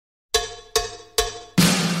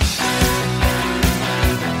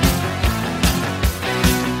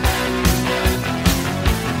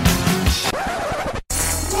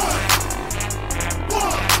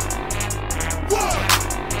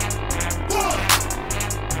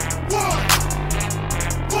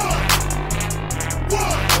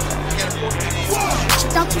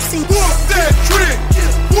Walk that trick,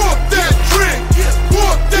 walk that trick,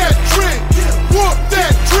 walk that trick, walk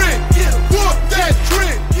that trick, walk that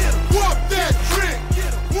trick, walk that trick,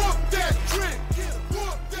 walk that trick,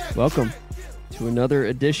 walk that. Welcome to another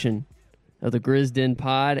edition of the Grizz Den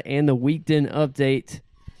Pod and the Week Den Update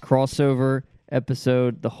crossover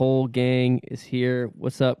episode. The whole gang is here.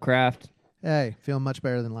 What's up, Kraft? Hey, feeling much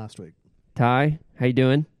better than last week. Ty, how you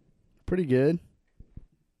doing? Pretty good.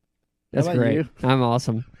 That's How about great. you? I'm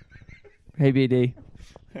awesome. Hey, BD.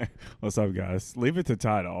 What's up, guys? Leave it to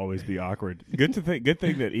Ty to always be awkward. Good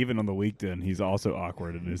thing that even on the weekend, he's also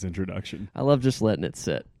awkward in his introduction. I love just letting it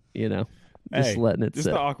sit, you know? Just letting it just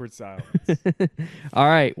sit. the awkward silence. All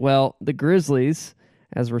right. Well, the Grizzlies,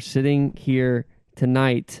 as we're sitting here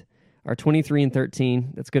tonight, are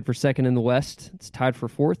 23-13. That's good for second in the West. It's tied for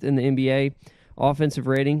fourth in the NBA. Offensive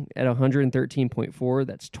rating at 113.4.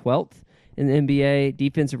 That's 12th in the NBA.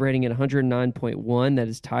 Defensive rating at 109.1. That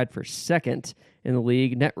is tied for second in the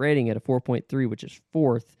league. Net rating at a 4.3, which is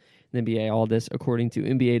fourth in the NBA. All this according to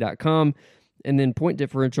NBA.com. And then point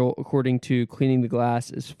differential, according to Cleaning the Glass,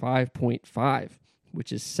 is 5.5,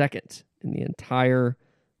 which is second in the entire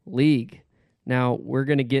league. Now, we're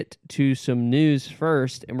going to get to some news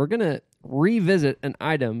first, and we're going to revisit an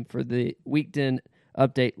item for the Week Den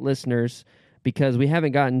Update listeners because we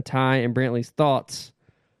haven't gotten Ty and Brantley's thoughts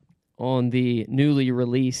on the newly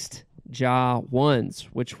released Ja 1s,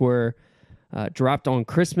 which were dropped on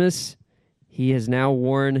Christmas. He has now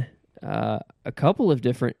worn a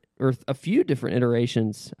few different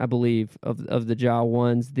iterations, I believe, of the Ja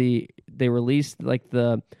 1s. They released like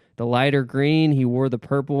the lighter green. He wore the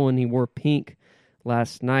purple, and he wore pink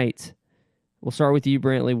last night. We'll start with you,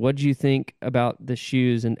 Brantley. What did you think about the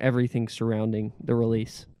shoes and everything surrounding the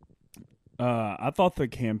release? I thought the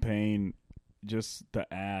campaign, just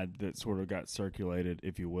the ad that sort of got circulated,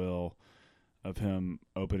 if you will, of him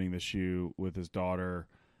opening the shoe with his daughter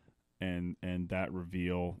and that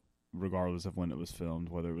reveal, regardless of when it was filmed,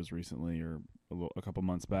 whether it was recently or a couple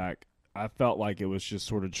months back, I felt like it was just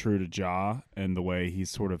sort of true to Ja and the way he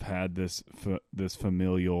sort of had this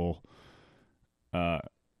familial,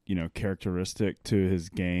 characteristic to his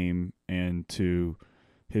game and to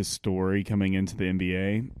his story coming into the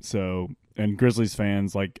NBA. So, and Grizzlies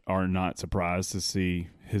fans are not surprised to see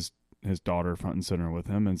his daughter front and center with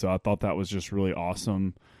him. And so I thought that was just really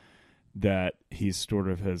awesome that he sort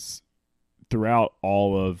of has, throughout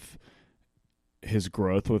all of his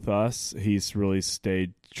growth with us, he's really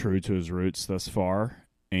stayed true to his roots thus far.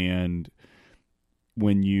 And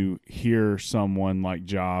when you hear someone like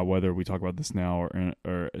Ja, whether we talk about this now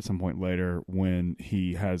or at some point later, when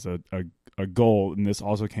he has a goal, and this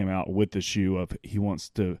also came out with the shoe of he wants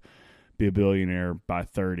to be a billionaire by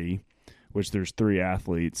 30, which there's 3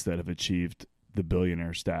 athletes that have achieved the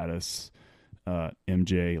billionaire status.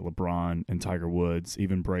 MJ, LeBron, and Tiger Woods.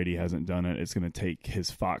 Even Brady hasn't done it. It's going to take his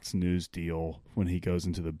Fox News deal when he goes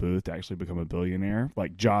into the booth to actually become a billionaire.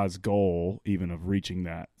 Like Ja's goal, even of reaching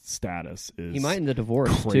that status, is He might end the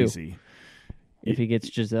divorce, crazy. too, if he gets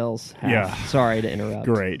Giselle's half. Yeah. Sorry to interrupt.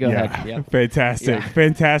 Great. Go yeah. ahead. Yeah. Fantastic. Yeah.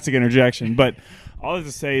 Fantastic interjection. But all I have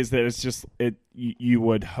to say is that it's just you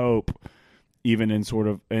would hope, even in sort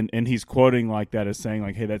of, and he's quoting like that as saying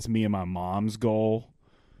like, hey, that's me and my mom's goal.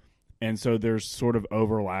 And so there's sort of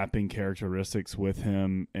overlapping characteristics with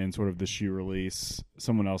him and sort of the shoe release.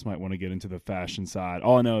 Someone else might want to get into the fashion side.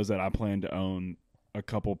 All I know is that I plan to own a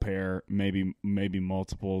couple pair, maybe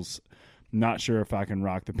multiples. Not sure if I can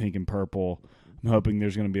rock the pink and purple. I'm hoping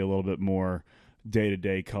there's going to be a little bit more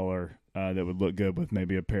day-to-day color that would look good with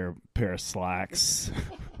maybe a pair of slacks,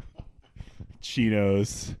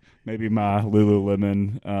 Chinos, maybe my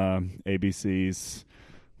Lululemon ABCs,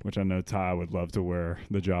 which I know Ty would love to wear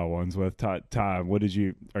the Ja 1s with. Ty,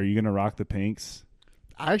 are you going to rock the pinks?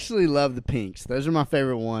 I actually love the pinks. Those are my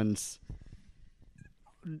favorite ones.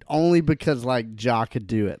 Only because Ja could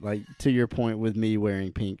do it. Like to your point with me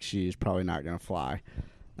wearing pink shoes, probably not going to fly.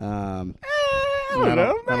 I don't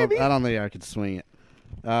know. Maybe. I don't think I could swing it.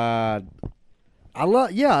 To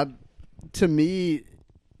me,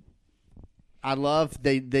 I love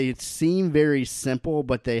they seem very simple,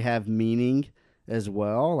 but they have meaning as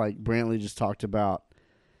well. Like Brantley just talked about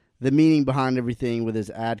the meaning behind everything with his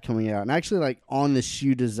ad coming out. And actually on the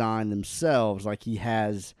shoe design themselves, he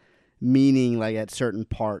has meaning at certain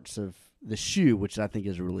parts of the shoe, which I think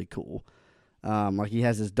is really cool. He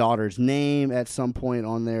has his daughter's name at some point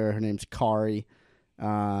on there. Her name's Kari.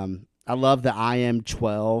 I love the I am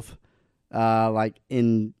 12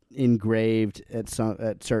 engraved at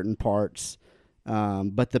certain parts.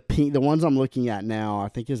 But the ones I'm looking at now, I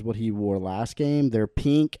think is what he wore last game. They're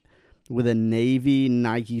pink with a navy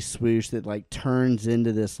Nike swoosh that like turns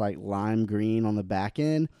into this like lime green on the back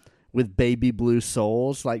end with baby blue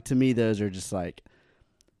soles. Like to me, those are just like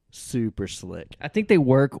super slick. I think they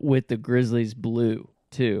work with the Grizzlies blue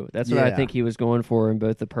too. That's what I Yeah. think he was going for in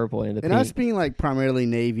both the purple and the And pink. us being like primarily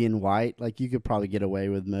navy and white, like you could probably get away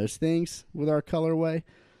with most things with our colorway.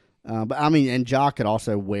 But I mean, and Ja could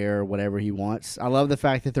also wear whatever he wants. I love the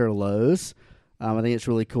fact that they're lows. I think it's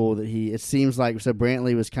really cool that it seems like, so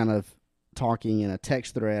Brantley was kind of talking in a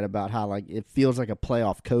text thread about how like it feels like a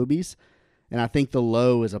playoff Kobe's. And I think the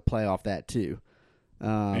low is a playoff that too.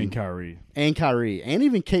 And Kyrie. And Kyrie. And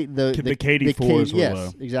even Kate, the KD fours were yes, low.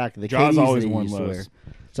 exactly. The Ja's KDs always that he worn used to lows. wear.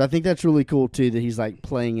 So I think that's really cool too that he's like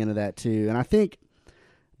playing into that too. And I think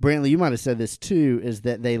Brantley, you might have said this too, is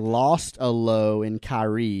that they lost a low in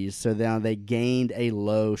Kyrie's, so now they gained a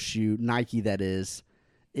low shoe, Nike that is,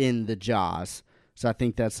 in the Jaws. So I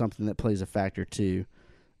think that's something that plays a factor too.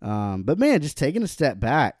 But man, just taking a step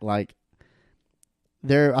back, like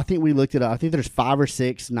I think we looked it up. I think there's 5 or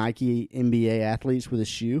 6 Nike NBA athletes with a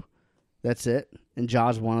shoe. That's it. And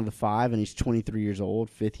Ja's one of the 5, and he's 23 years old,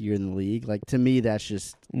 5th year in the league. Like to me, that's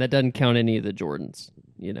just And that doesn't count any of the Jordans.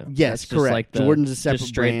 yes, That's just correct. like Jordan's a just separate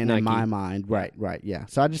straight brand Nike. in my mind. Right, yeah.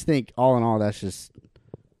 So I just think all in all, that's it's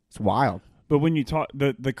wild. But when you talk,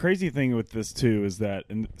 the crazy thing with this too is that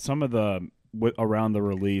in some of the around the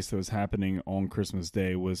release that was happening on Christmas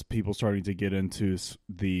Day was people starting to get into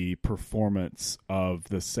the performance of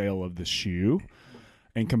the sale of the shoe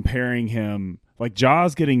and comparing him, like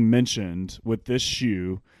Ja's getting mentioned with this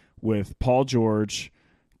shoe with Paul George,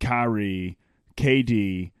 Kyrie,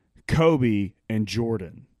 KD, Kobe, and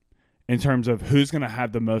Jordan in terms of who's going to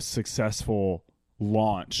have the most successful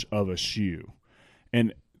launch of a shoe.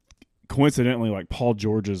 And coincidentally, like Paul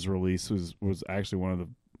George's release was actually one of the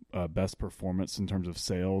best performance in terms of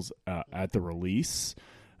sales at the release,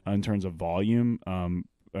 in terms of volume,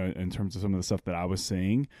 in terms of some of the stuff that I was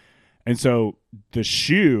seeing. And so the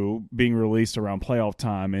shoe being released around playoff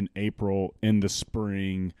time in April, in the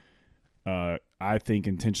spring, I think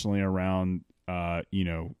intentionally around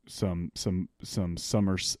some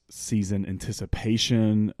summer season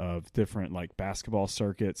anticipation of different like basketball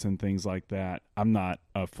circuits and things like that. I'm not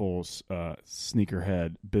a full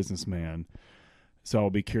sneakerhead businessman, so I'll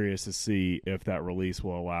be curious to see if that release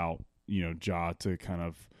will allow Ja to kind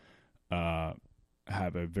of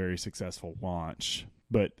have a very successful launch.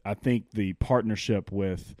 But I think the partnership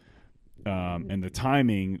with and the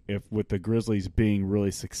timing, if with the Grizzlies being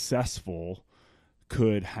really successful,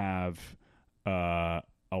 could have a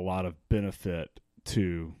lot of benefit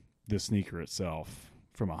to the sneaker itself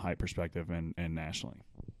from a hype perspective and nationally.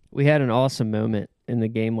 We had an awesome moment in the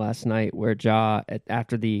game last night where Ja,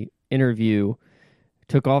 after the interview,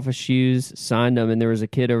 took off his shoes, signed them, and there was a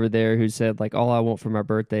kid over there who said, like, all I want for my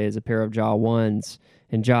birthday is a pair of Ja 1s.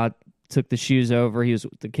 And Ja took the shoes over.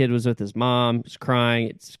 The kid was with his mom, was crying.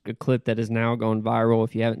 It's a clip that is now going viral.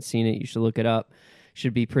 If you haven't seen it, you should look it up.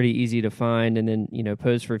 Should be pretty easy to find, and then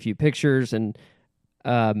pose for a few pictures. And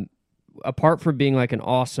apart from being like an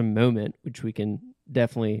awesome moment, which we can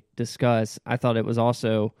definitely discuss, I thought it was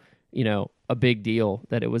also a big deal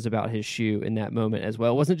that it was about his shoe in that moment as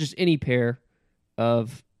well. It wasn't just any pair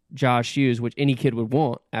of Ja's shoes, which any kid would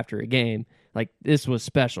want after a game. Like, this was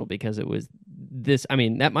special because it was this. I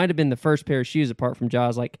mean, that might have been the first pair of shoes apart from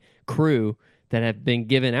Ja's like crew that have been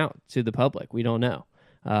given out to the public. We don't know.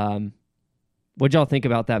 What'd y'all think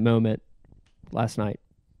about that moment last night?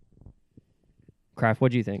 Kraft,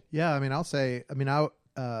 what'd you think? Yeah, I mean,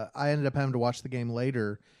 I ended up having to watch the game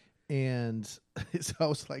later, and so I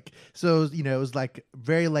was like, it was like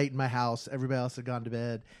very late in my house. Everybody else had gone to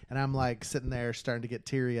bed, and I'm like sitting there starting to get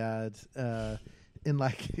teary-eyed in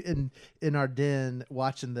our den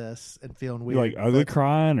watching this and feeling weird. You like ugly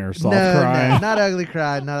crying or soft No, crying? not ugly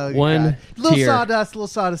crying, not ugly One crying. tear. Little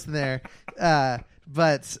sawdust in there.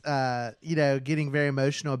 But getting very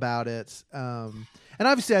emotional about it. And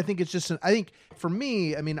obviously, I think it's just. I think for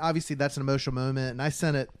me, I mean, obviously that's an emotional moment, and I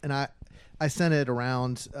sent it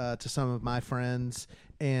around to some of my friends,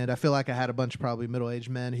 and I feel like I had a bunch of probably middle-aged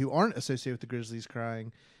men who aren't associated with the Grizzlies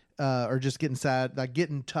crying, or just getting sad, like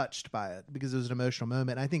getting touched by it because it was an emotional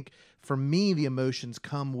moment. And I think for me, the emotions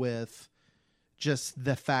come with just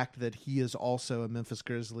the fact that he is also a Memphis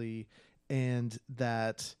Grizzly, and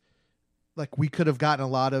that. Like, we could have gotten a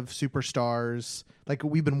lot of superstars. Like,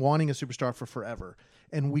 we've been wanting a superstar for forever.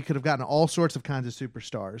 And we could have gotten all sorts of kinds of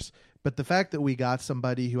superstars. But the fact that we got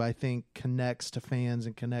somebody who I think connects to fans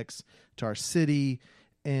and connects to our city,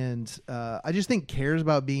 and I just think cares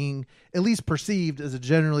about being at least perceived as a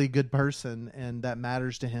generally good person, and that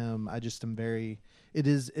matters to him. I just am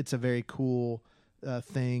it's a very cool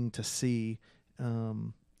thing to see.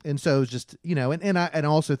 And so it was just, and I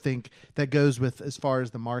also think that goes with as far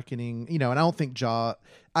as the marketing, and I don't think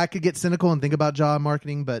I could get cynical and think about Jaw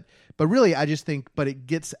marketing, but really I just think, but it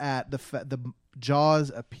gets at the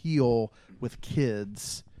Jaw's appeal with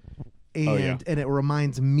kids. And it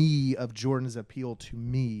reminds me of Jordan's appeal to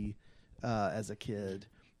me as a kid,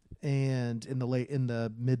 and in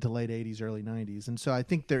the mid to late 80s, early 90s. And so I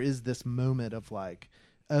think there is this moment of like,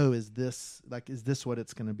 oh, is this what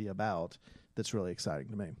it's going to be about? That's really exciting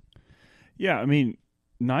to me. Yeah, I mean,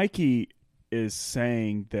 Nike is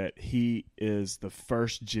saying that he is the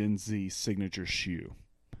first Gen Z signature shoe.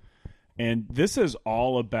 And this is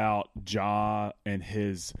all about Ja and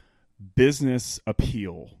his business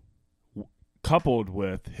appeal coupled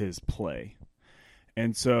with his play.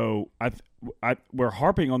 And so we're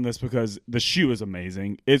harping on this because the shoe is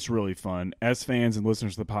amazing. It's really fun. As fans and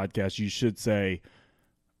listeners to the podcast, you should say,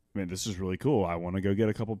 man, this is really cool. I want to go get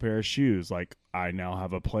a couple pair of shoes. Like, I now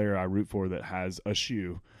have a player I root for that has a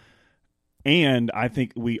shoe. And I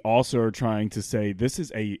think we also are trying to say this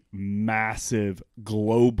is a massive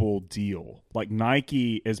global deal. Like,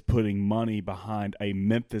 Nike is putting money behind a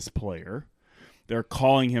Memphis player. They're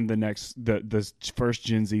calling him the first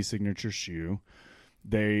Gen Z signature shoe.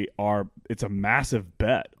 It's a massive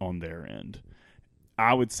bet on their end.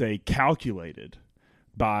 I would say calculated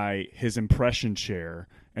by his impression share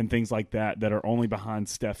and things like that are only behind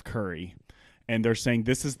Steph Curry. And they're saying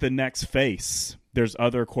this is the next face. There's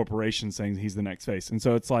other corporations saying he's the next face. And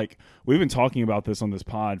so it's like, we've been talking about this on this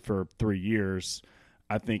pod for 3 years.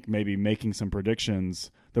 I think maybe making some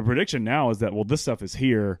predictions. The prediction now is that, well, this stuff is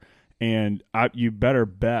here, and you better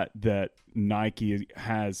bet that Nike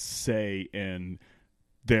has say in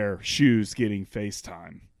their shoes getting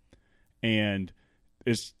FaceTime. And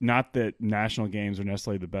it's not that national games are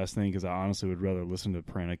necessarily the best thing, because I honestly would rather listen to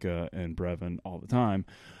Pranica and Brevin all the time.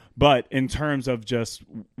 But in terms of just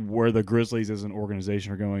where the Grizzlies as an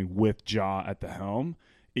organization are going with Ja at the helm,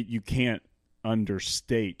 you can't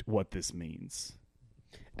understate what this means.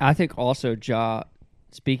 I think also Ja,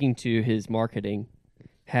 speaking to his marketing,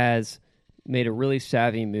 has made a really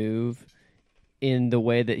savvy move in the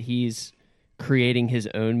way that he's creating his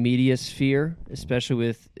own media sphere, especially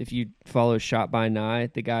with, if you follow Shot by Nye,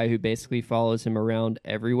 the guy who basically follows him around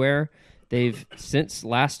everywhere. They've, since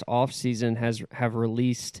last offseason, have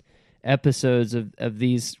released episodes of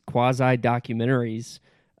these quasi-documentaries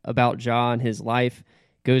about Ja and his life.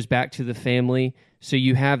 Goes back to the family. So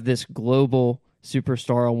you have this global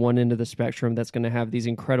superstar on one end of the spectrum that's going to have these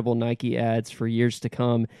incredible Nike ads for years to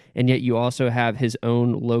come, and yet you also have his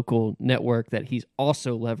own local network that he's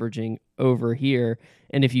also leveraging over here.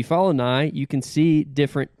 And if you follow Nye, you can see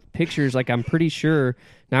different pictures. Like, I'm pretty sure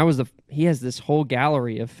he has this whole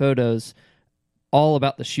gallery of photos all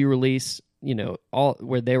about the shoe release, all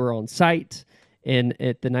where they were on site and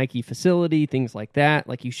at the Nike facility, things like that.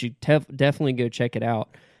 Like, you should definitely go check it out.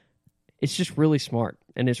 It's just really smart,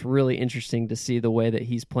 and it's really interesting to see the way that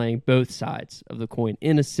he's playing both sides of the coin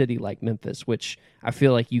in a city like Memphis, which I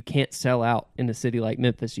feel like you can't sell out in a city like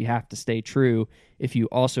Memphis. You have to stay true if you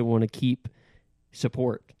also want to keep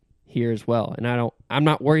support here as well. And I'm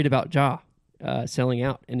not worried about Ja selling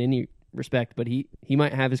out in any respect, but he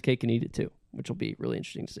might have his cake and eat it too, which will be really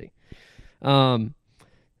interesting to see.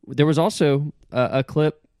 There was also a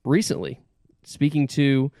clip recently speaking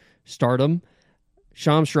to Stardom.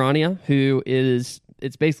 Shams Charania, who it's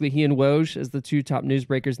basically he and Woj as the two top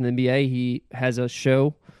newsbreakers in the NBA. He has a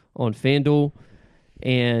show on FanDuel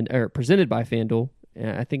or presented by FanDuel.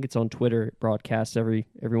 And I think it's on Twitter. It broadcasts every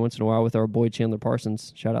once in a while with our boy Chandler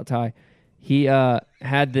Parsons. Shout out Ty. He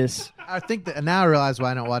had this. I think that now I realize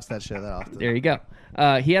why I don't watch that show that often. There you go.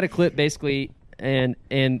 He had a clip basically, and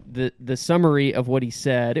the summary of what he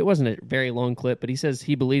said. It wasn't a very long clip, but he says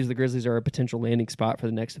he believes the Grizzlies are a potential landing spot for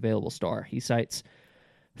the next available star. He cites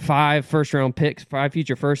 5 first-round picks, 5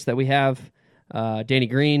 future firsts that we have. Danny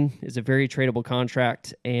Green is a very tradable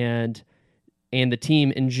contract, and the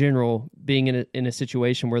team in general being in a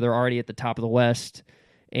situation where they're already at the top of the West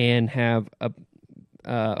and have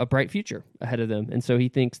a bright future ahead of them. And so he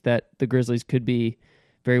thinks that the Grizzlies could be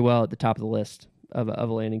very well at the top of the list of a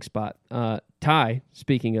landing spot. Ty,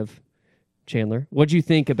 speaking of Chandler, what do you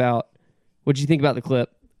think about the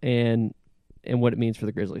clip and what it means for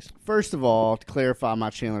the Grizzlies? First of all, to clarify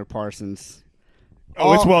my Chandler Parsons.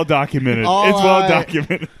 It's well documented.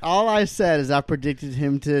 Documented. All I said is I predicted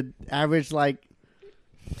him to average like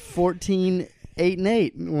 14, 8, and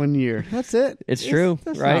 8 in 1 year. That's it. It's true,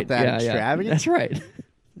 that's right? Not that extravagant. That's right.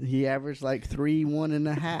 He averaged like 3,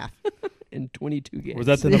 1.5 in 22 games. Was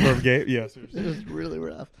that the number of games? Yes. It was really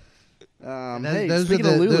rough. Hey, those are speaking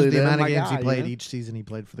the, of Lulu, those are the though, amount of my games guy, he played you know? each season. He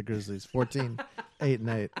played for the Grizzlies, 14, 8 and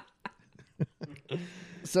 8.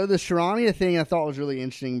 So the Sharania thing I thought was really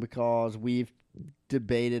interesting because we've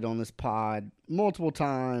debated on this pod multiple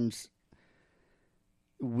times.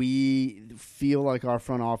 We feel like our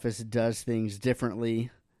front office does things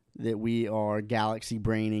differently, that we are galaxy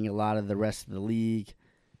braining a lot of the rest of the league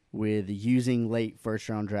with using late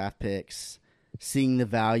first-round draft picks, seeing the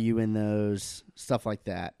value in those, stuff like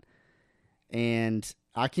that. And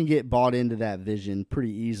I can get bought into that vision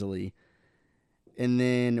pretty easily. And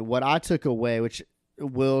then what I took away, which,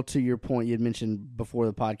 Will, to your point, you had mentioned before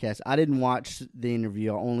the podcast, I didn't watch the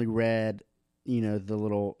interview. I only read, the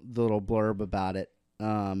little blurb about it.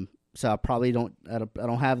 So I probably don't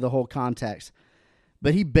have the whole context.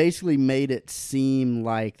 But he basically made it seem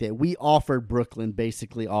like that we offered Brooklyn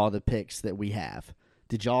basically all the picks that we have.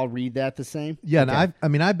 Did y'all read that the same? Yeah, Okay.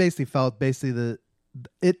 and I basically felt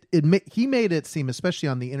he made it seem, especially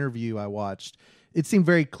on the interview I watched, it seemed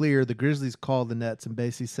very clear the Grizzlies called the Nets and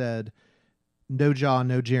basically said, no Ja,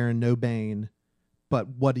 no Jaren, no Bane, but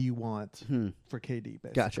what do you want for KD,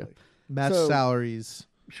 basically? Gotcha. Match So- salaries.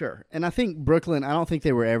 Sure. And I think Brooklyn, I don't think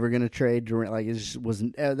they were ever going to trade Durant. Like,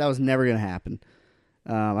 that was never going to happen.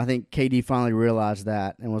 I think KD finally realized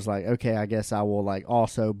that and was like, okay, I guess I will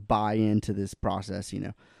also buy into this process,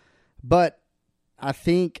 But I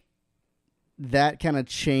think that kind of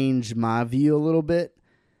changed my view a little bit.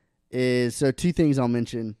 So two things I'll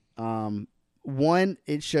mention. One,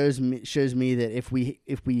 it shows me that if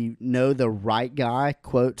we know the right guy,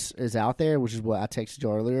 quotes, is out there, which is what I texted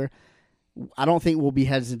you earlier, I don't think we'll be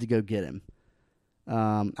hesitant to go get him.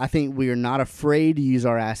 I think we are not afraid to use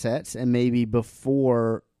our assets, and maybe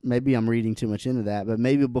I'm reading too much into that, but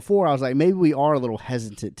maybe before I was like, maybe we are a little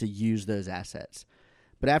hesitant to use those assets.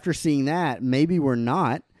 But after seeing that, maybe we're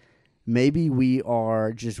not. Maybe we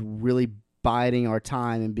are just really biding our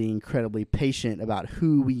time and being incredibly patient about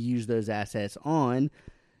who we use those assets on,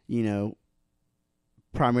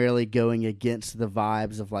 primarily going against the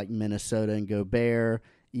vibes of like Minnesota and Gobert,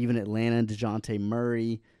 even Atlanta and DeJounte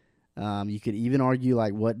Murray. You could even argue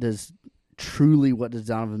what does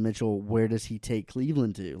Donovan Mitchell, where does he take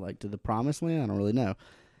Cleveland to? Like to the promised land? I don't really know.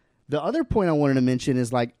 The other point I wanted to mention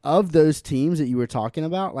is of those teams that you were talking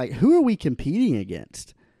about, who are we competing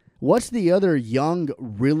against? What's the other young,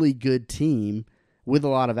 really good team with a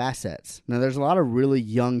lot of assets? Now, there's a lot of really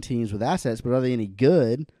young teams with assets, but are they any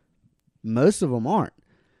good? Most of them aren't.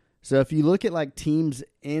 So if you look at teams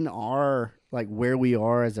in our where we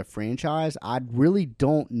are as a franchise, I really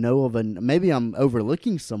don't know of maybe I'm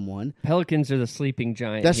overlooking someone. Pelicans are the sleeping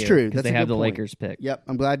giant. That's true. Because That's they a have good the point. Lakers pick. Yep,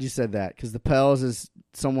 I'm glad you said that because the Pels is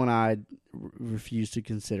someone I refuse to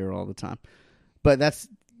consider all the time. But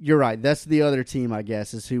you're right. That's the other team, I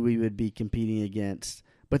guess, is who we would be competing against.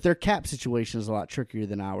 But their cap situation is a lot trickier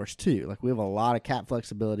than ours too. We have a lot of cap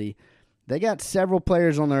flexibility. They got several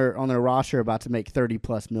players on their roster about to make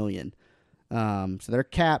 $30+ million. So their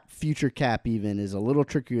future cap even is a little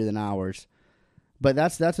trickier than ours. But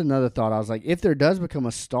that's another thought. I was like, if there does become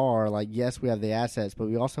a star, yes, we have the assets, but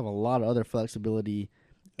we also have a lot of other flexibility,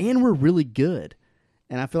 and we're really good.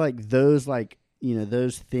 And I feel like those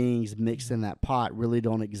those things mixed in that pot really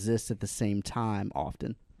don't exist at the same time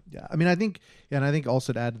often. Yeah, I mean, I think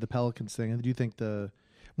also to add to the Pelicans thing, I do think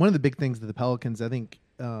one of the big things that the Pelicans, I think,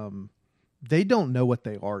 they don't know what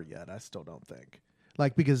they are yet. I still don't think.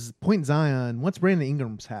 Because Point Zion, once Brandon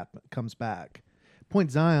Ingram comes back, Point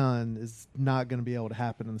Zion is not going to be able to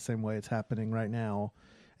happen in the same way it's happening right now.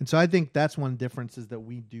 And so I think that's one difference is that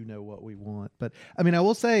we do know what we want. But I mean, I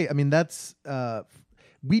will say, I mean, that's our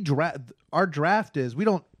draft is we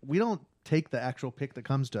don't take the actual pick that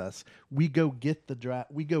comes to us. We go get the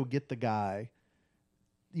draft. We go get the guy.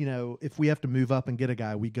 If we have to move up and get a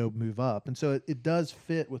guy, we go move up. And so it does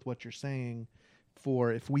fit with what you're saying.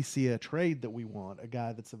 For if we see a trade that we want, a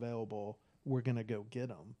guy that's available, we're going to go get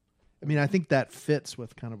him. I mean, I think that fits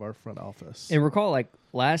with kind of our front office. And recall,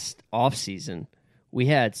 last offseason, we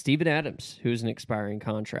had Steven Adams, who's an expiring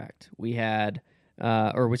contract. We had,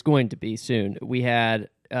 or was going to be soon. We had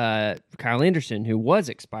Kyle Anderson, who was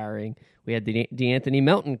expiring. We had the DeAnthony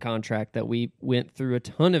Melton contract that we went through a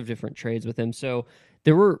ton of different trades with him. So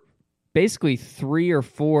there were basically 3 or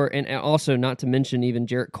 4, and also not to mention even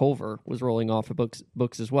Jarrett Culver was rolling off of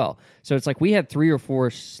books as well. So it's we had 3 or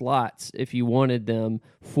 4 slots if you wanted them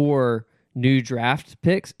for new draft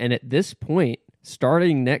picks. And at this point,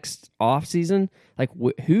 starting next offseason,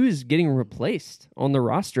 who's getting replaced on the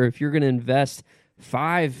roster if you're going to invest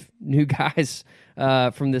 5 new guys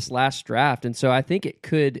from this last draft. And so I think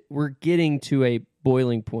we're getting to a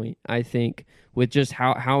boiling point, I think, with just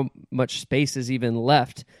how much space is even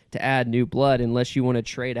left to add new blood unless you want to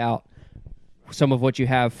trade out some of what you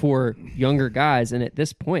have for younger guys. And at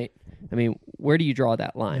this point, I mean, where do you draw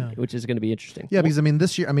that line, which is going to be interesting. Yeah, because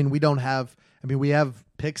this year, we have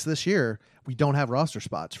picks this year. We don't have roster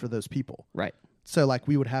spots for those people. Right. So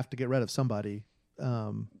we would have to get rid of somebody.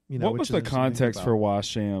 What which was is the interesting to think context about. for why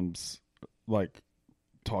Shams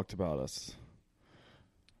talked about us?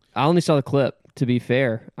 I only saw the clip, to be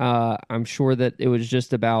fair. I'm sure that it was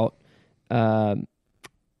just about who.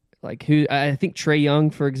 I think Trae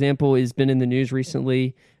Young, for example, has been in the news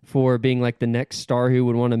recently for being the next star who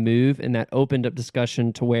would want to move, and that opened up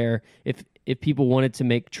discussion to where if people wanted to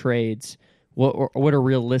make trades, what are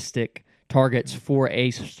realistic targets for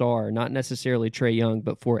a star, not necessarily Trae Young,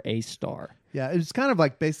 but for a star. Yeah, it's kind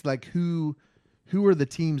of basically who are the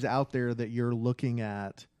teams out there that you're looking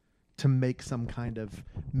at to make some kind of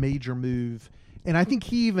major move. And I think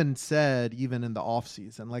he even said, even in the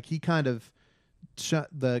offseason, he kind of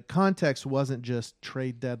the context wasn't just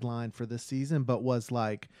trade deadline for this season, but was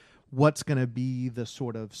what's going to be the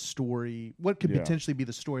sort of story, what could potentially be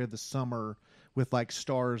the story of the summer with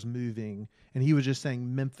stars moving. And he was just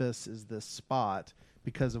saying Memphis is this spot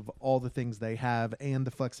because of all the things they have and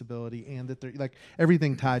the flexibility and that they're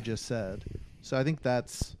everything Ty just said. So I think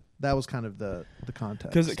that was kind of the context.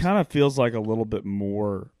 Because it kind of feels like a little bit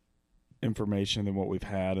more information than what we've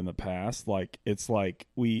had in the past. It's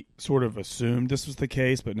we sort of assumed this was the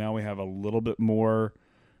case, but now we have a little bit more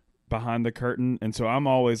behind the curtain. And so I'm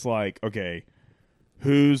always okay,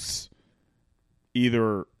 who's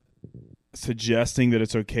either suggesting that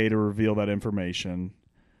it's okay to reveal that information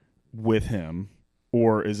with him,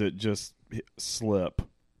 or is it just slip?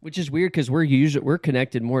 Which is weird because we're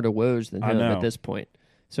connected more to Woj than him at this point.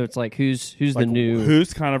 So it's who's the new,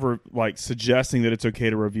 who's kind of suggesting that it's okay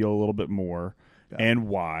to reveal a little bit more, and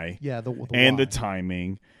why, the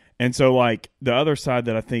timing. And so the other side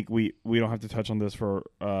that I think we don't have to touch on this for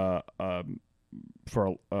a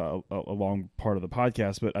long part of the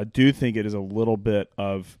podcast, but I do think it is a little bit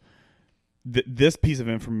of this piece of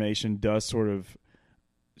information does sort of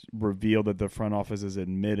reveal that the front office is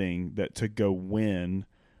admitting that to go win,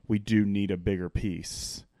 we do need a bigger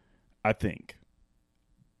piece, I think.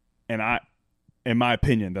 And in my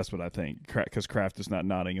opinion, that's what I think, because Kraft is not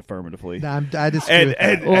nodding affirmatively. I disagree with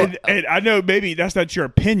that. And I know maybe that's not your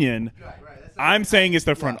opinion. I'm saying it's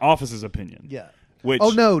the front office's opinion. Yeah. Which,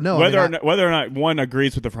 no. Whether or not one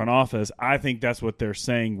agrees with the front office, I think that's what they're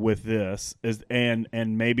saying with this is, and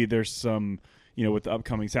maybe there's some, with the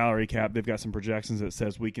upcoming salary cap, they've got some projections that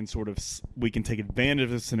says we can take advantage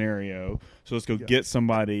of this scenario. So let's go get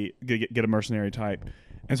somebody, get a mercenary type.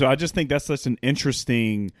 And so I just think that's such an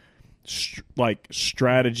interesting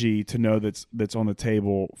strategy to know that's on the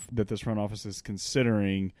table that this front office is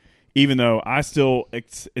considering, even though I still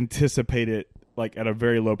anticipate it at a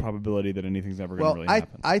very low probability that anything's ever going to really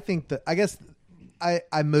happen. I think that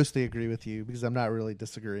I mostly agree with you because I'm not really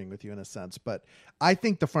disagreeing with you in a sense, but I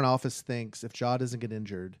think the front office thinks if Ja doesn't get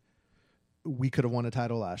injured, we could have won a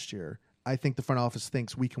title last year. I think the front office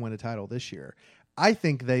thinks we can win a title this year. I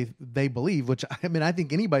think they believe, which I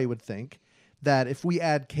think anybody would think, that if we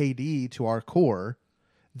add KD to our core,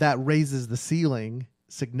 that raises the ceiling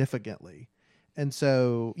significantly. And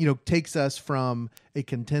so, takes us from a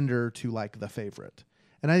contender to the favorite.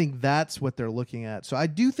 And I think that's what they're looking at. So I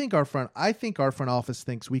think our front office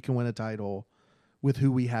thinks we can win a title with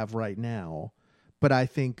who we have right now. But I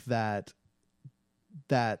think that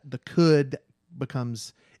the could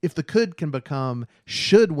becomes, if the could can become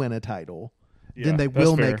should win a title, then they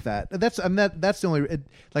will make that. That's the only,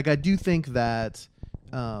 I do think that,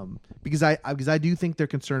 because I do think they're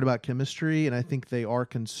concerned about chemistry, and I think they are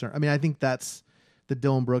concerned. I think that's the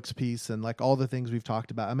Dylan Brooks piece and all the things we've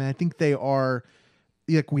talked about. I think they are,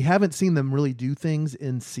 we haven't seen them really do things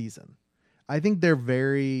in season. I think they're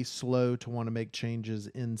very slow to want to make changes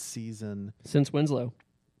in season. Since Winslow.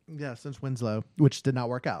 Yeah, since Winslow, which did not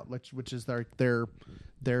work out, which is their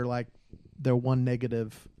one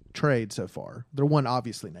negative trade so far. Their one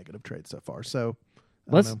obviously negative trade so far. So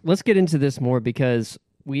let's get into this more because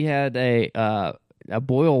we had a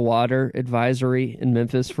boil water advisory in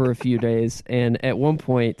Memphis for a few days, and at one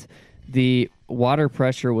point the water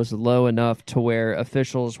pressure was low enough to where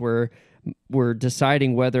officials were were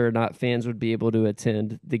deciding whether or not fans would be able to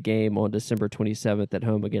attend the game on December 27th at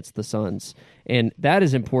home against the Suns. And that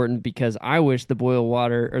is important because I wish the boil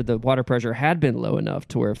water or the water pressure had been low enough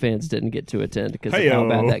to where fans didn't get to attend because of how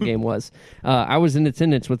bad that game was. I was in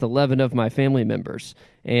attendance with 11 of my family members,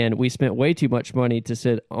 and we spent way too much money to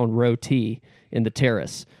sit on row T in the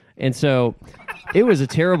terrace. And so it was a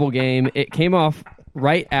terrible game. It came off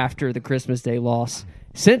right after the Christmas Day loss.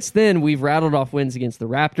 Since then, we've rattled off wins against the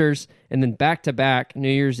Raptors, and then back-to-back New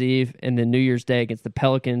Year's Eve and then New Year's Day against the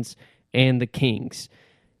Pelicans and the Kings.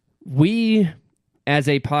 We, as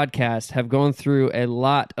a podcast, have gone through a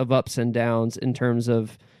lot of ups and downs in terms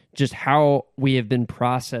of just how we have been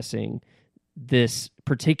processing this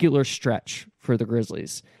particular stretch for the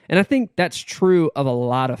Grizzlies. And I think that's true of a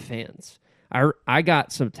lot of fans. I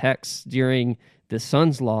got some texts during the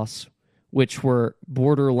Suns loss, which were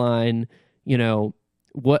borderline, who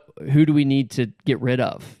do we need to get rid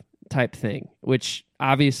of type thing, which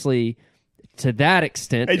obviously to that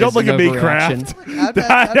extent Hey, don't is look an at me, overreaction. Kraft.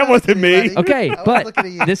 That wasn't me. Okay, but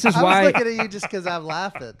this is I why was looking at you just because I'm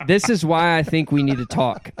laughing. this is why I think we need to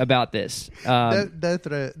talk about this. No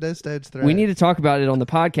stones thrown. We need to talk about it on the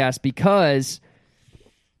podcast because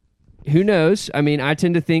who knows? I mean, I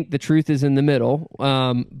tend to think the truth is in the middle,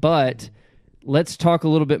 but let's talk a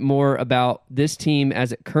little bit more about this team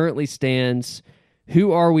as it currently stands.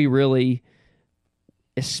 Who are we really,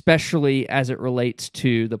 especially as it relates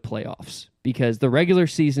to the playoffs? Because the regular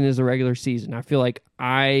season is a regular season. I feel like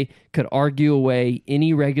I could argue away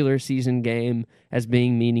any regular season game as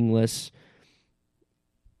being meaningless.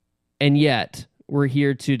 And yet, we're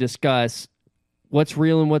here to discuss what's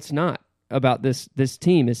real and what's not about this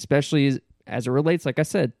team, especially as it relates, like I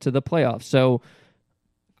said, to the playoffs. So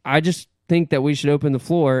I just think that we should open the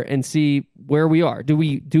floor and see where we are. Do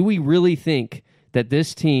we really think that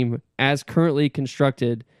this team, as currently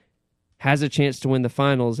constructed, has a chance to win the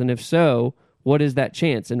finals? And if so, what is that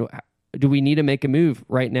chance? And do we need to make a move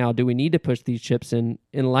right now? Do we need to push these chips in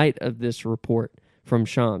light of this report from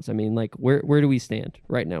Shams? I mean, like, where do we stand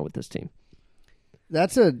right now with this team?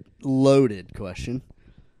 That's a loaded question.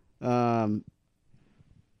 One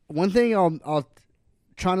thing I'll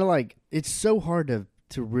trying to it's so hard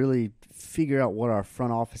to really figure out what our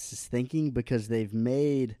front office is thinking because they've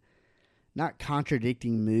made not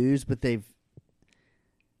contradicting moves, but they've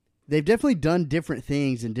definitely done different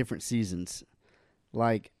things in different seasons.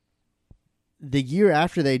 Like the year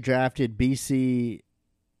after they drafted BC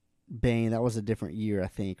Bain, that was a different year, I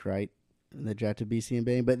think, right? They drafted BC and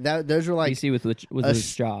Bain, but those are like BC with Luke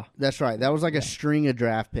Shaw. That's right. That was like a string of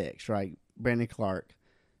draft picks, right? Brandon Clark,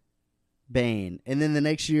 Bain, and then the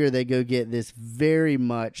next year they go get this very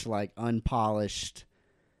much like unpolished,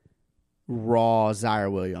 raw Zaire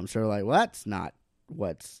Williams. So they're like, well, that's not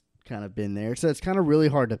what's kind of been there. So it's kind of really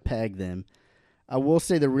hard to peg them. I will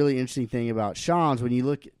say the really interesting thing about Shams, when you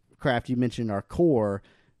look at Kraft, you mentioned our core,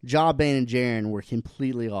 Ja, Bain, and Jaren were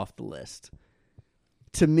completely off the list.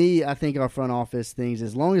 To me, I think our front office thinks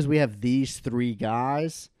as long as we have these three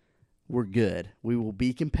guys, we're good. We will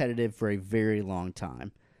be competitive for a very long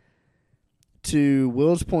time. To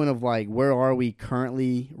Will's point of where are we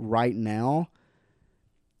currently right now?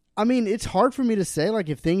 I mean, it's hard for me to say,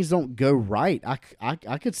 if things don't go right,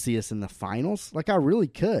 I could see us in the finals. I really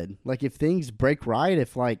could. If things break right,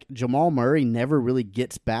 if, Jamal Murray never really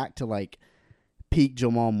gets back to, peak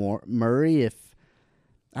Jamal Murray, if,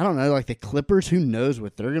 I don't know, the Clippers, who knows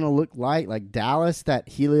what they're going to look like. Dallas, that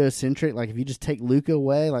heliocentric, if you just take Luka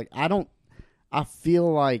away, I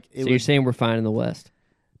feel like it. So you're saying we're fine in the West?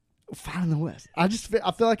 Fine in the West. I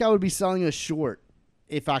feel like I would be selling us short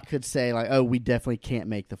if I could say, we definitely can't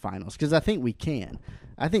make the finals. Because I think we can.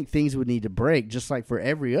 I think things would need to break, just like for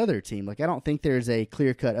every other team. I don't think there's a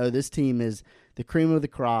clear-cut, this team is the cream of the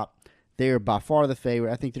crop. They are by far the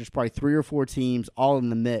favorite. I think there's probably 3 or 4 teams all in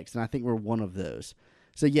the mix, and I think we're one of those.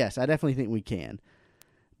 So, yes, I definitely think we can.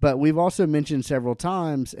 But we've also mentioned several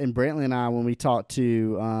times, and Brantley and I, when we talked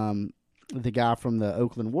to the guy from the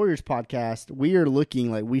Oakland Warriors podcast, we are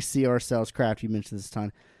looking we see ourselves, Kraft, you mentioned this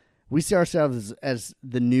time, we see ourselves as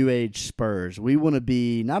the new age Spurs. We want to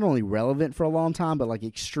be not only relevant for a long time, but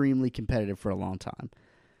extremely competitive for a long time.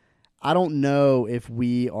 I don't know if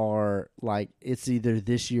we are it's either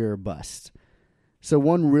this year or bust. So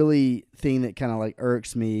one really thing that kind of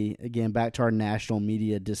irks me, again, back to our national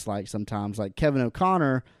media dislike sometimes, Kevin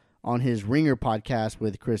O'Connor on his Ringer podcast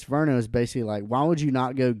with Chris Verno is basically why would you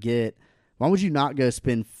not go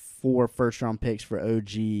spend 4 first-round picks for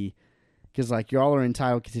OG? Because, y'all are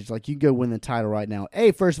entitled contention. You go win the title right now.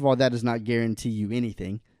 A, first of all, that does not guarantee you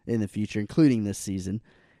anything in the future, including this season.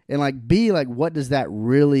 And, B, what does that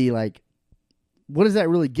really, what does that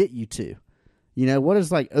really get you to? You know, what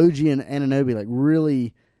does like OG and Anunoby like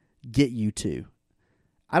really get you to?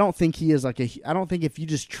 I don't think he is like I don't think if you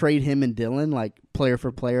just trade him and Dillon like player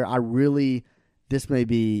for player, this may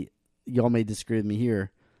be, y'all may disagree with me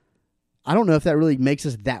here. I don't know if that really makes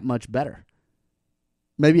us that much better.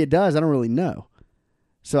 Maybe it does. I don't really know.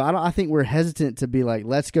 So I think we're hesitant to be like,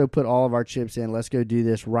 let's go put all of our chips in. Let's go do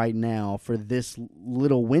this right now for this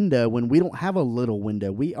little window when we don't have a little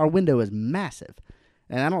window. Our window is massive,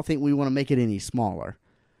 and I don't think we want to make it any smaller.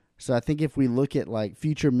 So I think if we look at like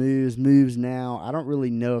future moves now, I don't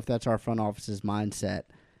really know if that's our front office's mindset.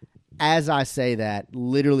 As I say that,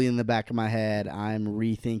 literally in the back of my head, I'm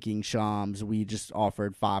rethinking Shams. We just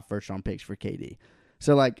offered 5 first-round picks for KD.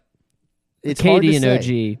 So like, it's hard to KD and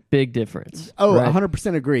say. OG, big difference. Oh, right?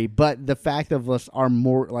 100% agree. But the fact of us are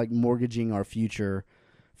more like mortgaging our future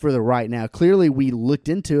for the right now. Clearly, we looked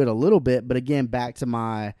into it a little bit, but again, back to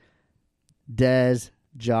my Dez,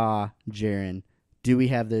 Ja, Jaren. Do we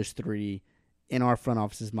have those 3 in our front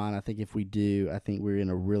office's mind? I think if we do, I think we're in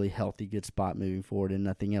a really healthy, good spot moving forward, and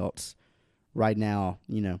nothing else right now,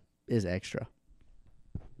 is extra.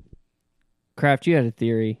 Kraft, you had a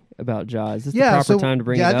theory about Ja. Is this the proper time to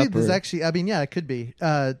bring it up? Yeah, I think this actually. I mean, yeah, it could be.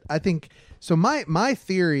 I think so. My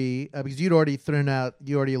theory, because you already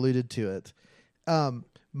alluded to it.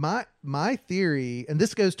 My theory, and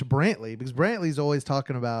this goes to Brantley, because Brantley's always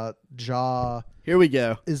talking about Ja. Here we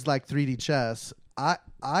go. Is like 3D chess.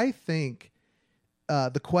 I think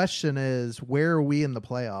the question is, where are we in the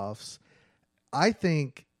playoffs? I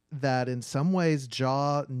think that in some ways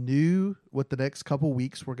Ja knew what the next couple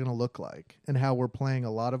weeks were going to look like and how we're playing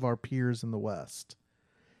a lot of our peers in the West.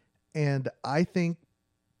 And I think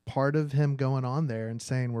part of him going on there and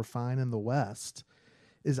saying we're fine in the West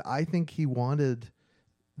is I think he wanted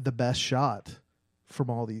the best shot from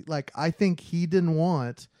all these. Like, I think he didn't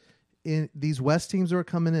want in these West teams that were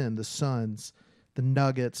coming in, the Suns, the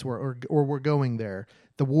Nuggets or were going there,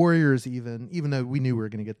 the Warriors even though we knew we were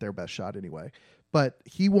going to get their best shot anyway. But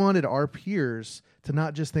he wanted our peers to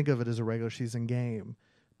not just think of it as a regular season game,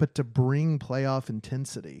 but to bring playoff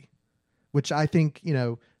intensity, which I think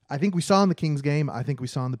we saw in the Kings game. I think we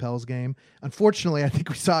saw in the Pels game. Unfortunately, I think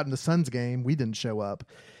we saw it in the Suns game. We didn't show up.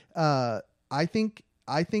 I think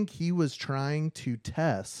he was trying to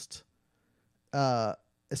test,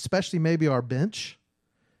 especially maybe our bench,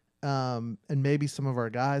 and maybe some of our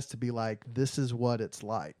guys to be like, this is what it's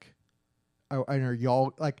like. Are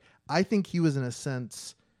y'all like? I think he was in a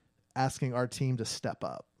sense asking our team to step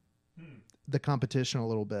up the competition a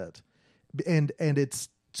little bit, and it's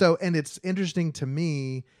interesting to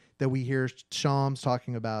me that we hear Shams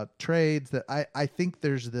talking about trades. That I think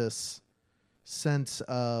there's this sense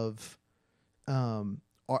of,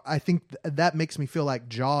 or I think that makes me feel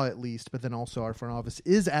like Ja at least, but then also our front office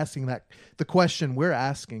is asking the question we're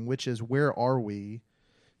asking, which is where are we?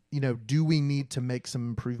 Do we need to make some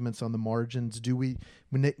improvements on the margins? Do we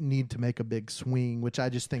need to make a big swing? Which I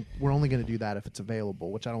just think we're only going to do that if it's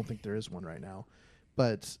available, which I don't think there is one right now.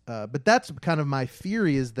 But that's kind of my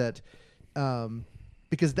theory is that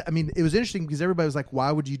because it was interesting because everybody was like,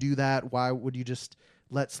 why would you do that? Why would you just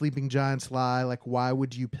let sleeping giants lie? Like, why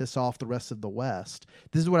would you piss off the rest of the West?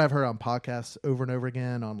 This is what I've heard on podcasts over and over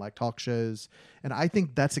again on like talk shows. And I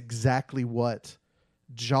think that's exactly what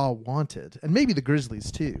Ja wanted, and maybe the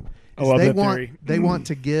Grizzlies too. I love that theory. They want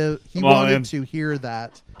to give. He wanted to hear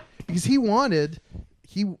that because he wanted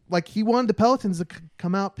the Pelicans to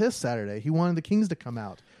come out pissed Saturday. He wanted the Kings to come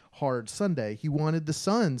out hard Sunday. He wanted the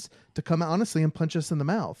Suns to come out honestly and punch us in the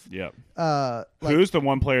mouth. Yep. Who's the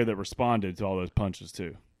one player that responded to all those punches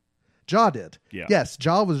too? Ja did. Yeah. Yes,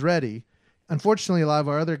 Ja was ready. Unfortunately, a lot of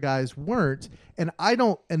our other guys weren't, and I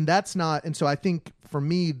don't. And that's not. And so I think for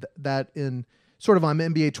me that in sort of on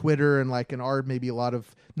NBA Twitter and like in our maybe a lot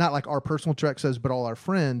of not like our personal Trexos, but all our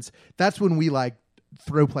friends, that's when we like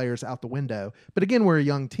throw players out the window. But again, we're a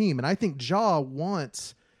young team, and I think Ja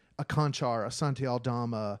wants a Conchar, a Santi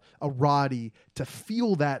Aldama, a Roddy to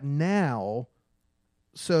feel that now,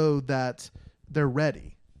 so that they're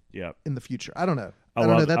ready. Yep. In the future. I don't know. I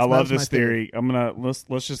love this theory.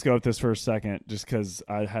 Let's just go with this for a second, just because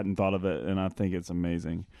I hadn't thought of it, and I think it's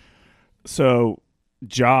amazing. So.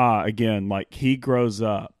 Ja, again, like he grows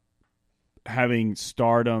up having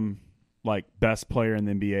stardom, like best player in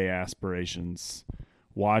the NBA aspirations,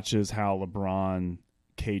 watches how LeBron,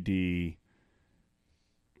 KD,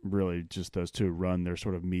 really just those two run their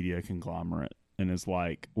sort of media conglomerate, and is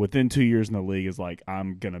like, within 2 years in the league is like,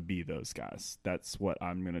 I'm going to be those guys. That's what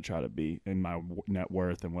I'm going to try to be in my net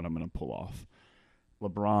worth and what I'm going to pull off.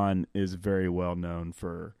 LeBron is very well known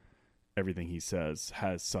for everything he says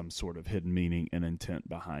has some sort of hidden meaning and intent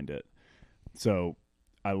behind it. So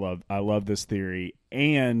I love this theory,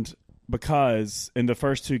 and because in the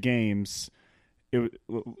first two games,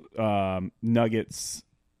 Nuggets,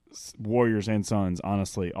 Warriors, and Suns,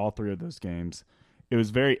 honestly, all three of those games, it was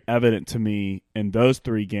very evident to me in those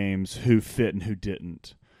three games who fit and who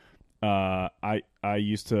didn't. I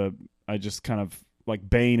just kind of like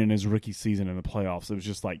Bane in his rookie season in the playoffs. It was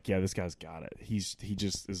just like, yeah, this guy's got it. He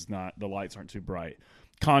just is not. The lights aren't too bright.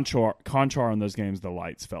 Conchar in those games, the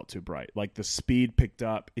lights felt too bright. Like the speed picked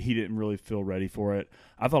up. He didn't really feel ready for it.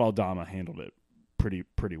 I thought Aldama handled it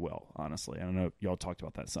pretty well, honestly. I don't know. Y'all talked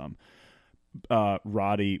about that some.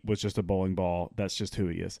 Roddy was just a bowling ball. That's just who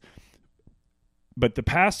he is. But the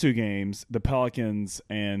past two games, the Pelicans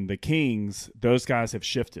and the Kings, those guys have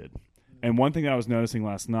shifted. And one thing that I was noticing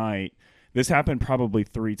last night, this happened probably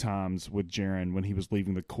 3 times with Jaren when he was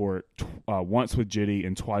leaving the court, once with Jitty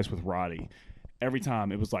and twice with Roddy. Every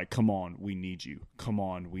time it was like, come on, we need you. Come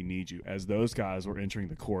on, we need you. As those guys were entering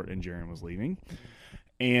the court and Jaren was leaving.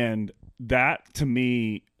 And that, to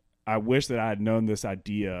me, I wish that I had known this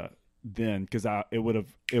idea then, because it would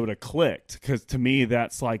have clicked. Because to me,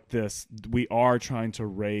 that's like this, we are trying to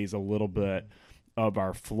raise a little bit of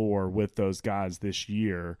our floor with those guys this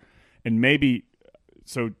year. And maybe,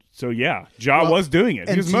 so yeah, Ja was doing it.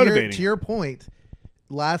 He was motivating. To your point,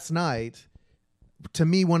 last night, to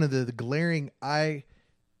me, one of the glaring,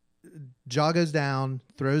 Ja goes down,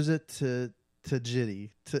 throws it to Jitty,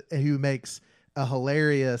 who makes a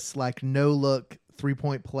hilarious, like, no-look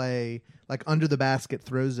 3-point play, like, under the basket,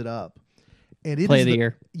 throws it up. And it Play is of the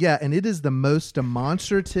year. Yeah, and it is the most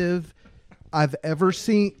demonstrative I've ever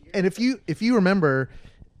seen. And if you remember,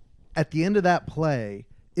 at the end of that play,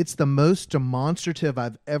 it's the most demonstrative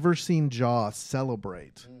I've ever seen Ja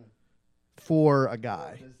celebrate for a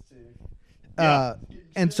guy.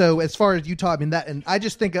 And so as far as you talk, I mean, that, and I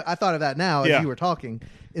just think I thought of that now as you were talking,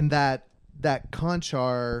 in that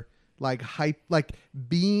Conchar, like, hype, like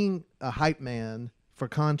being a hype man for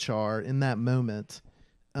Conchar in that moment,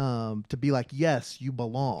 to be like, yes, you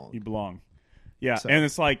belong. You belong. Yeah. So. And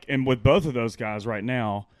it's like, and with both of those guys right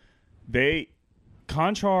now,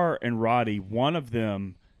 Conchar and Roddy, one of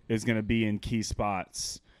them is going to be in key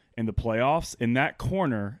spots in the playoffs in that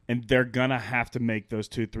corner, and they're going to have to make those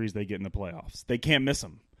 2 threes they get in the playoffs. They can't miss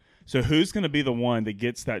them. So who's going to be the one that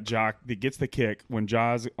gets that gets the kick when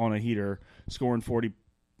Ja's on a heater scoring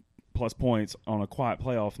 40-plus points on a quiet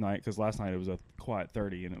playoff night, because last night it was a quiet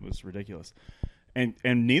 30 and it was ridiculous. And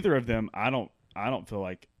neither of them, I don't feel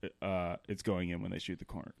like it's going in when they shoot the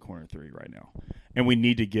corner 3 right now. And we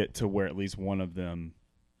need to get to where at least one of them,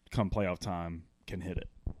 come playoff time, can hit it.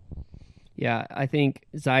 Yeah, I think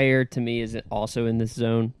Zaire, to me, is also in this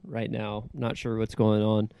zone right now. Not sure what's going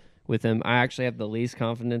on with him. I actually have the least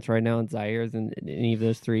confidence right now in Zaire than any of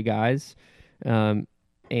those 3 guys. And,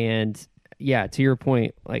 yeah, to your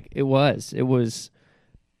point, like, it was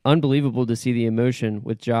unbelievable to see the emotion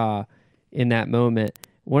with Ja in that moment.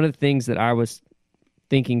 One of the things that I was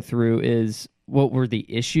thinking through is what were the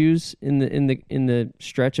issues in the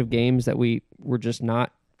stretch of games that we were just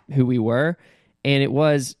not who we were. And it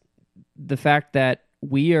was the fact that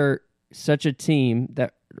we are such a team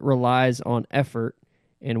that relies on effort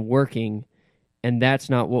and working, and that's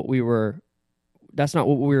not what we were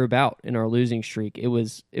about in our losing streak. It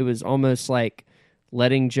was almost like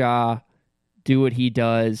letting Ja do what he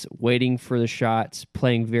does, waiting for the shots,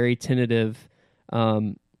 playing very tentative,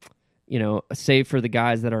 save for the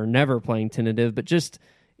guys that are never playing tentative, but just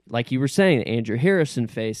like you were saying, Andrew Harrison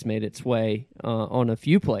face made its way on a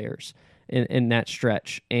few players in that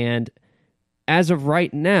stretch. And as of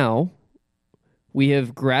right now, we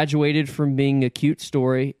have graduated from being a cute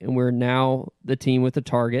story, and we're now the team with a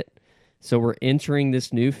target. So we're entering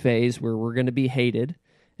this new phase where we're going to be hated,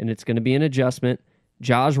 and it's going to be an adjustment.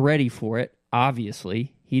 Ja's ready for it,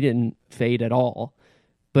 obviously. He didn't fade at all.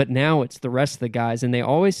 But now it's the rest of the guys, and they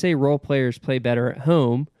always say role players play better at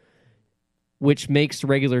home, which makes the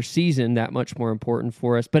regular season that much more important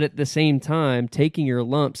for us. But at the same time, taking your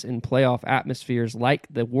lumps in playoff atmospheres like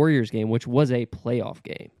the Warriors game, which was a playoff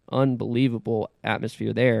game, unbelievable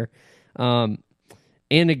atmosphere there, and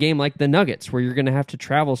a game like the Nuggets, where you're going to have to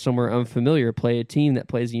travel somewhere unfamiliar, play a team that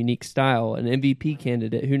plays a unique style, an MVP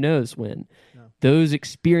candidate, who knows when. No. Those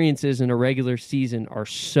experiences in a regular season are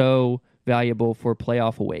so valuable for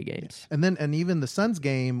playoff away games. And even the Suns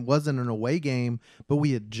game wasn't an away game, but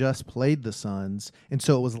we had just played the Suns, and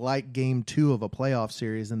so it was like game 2 of a playoff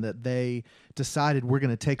series, and that they decided we're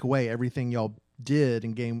going to take away everything y'all did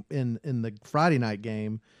in the Friday night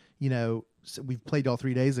game. So we've played y'all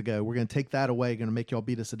 3 days ago. We're going to take that away, going to make y'all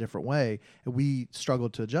beat us a different way. And we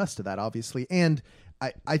struggled to adjust to that, obviously. And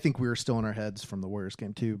I think we were still in our heads from the Warriors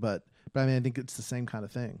game too, but But I mean, I think it's the same kind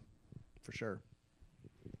of thing, for sure.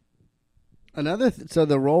 So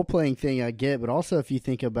the role playing thing I get, but also if you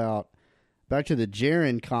think about back to the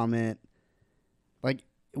Jaren comment, like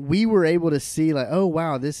we were able to see like, oh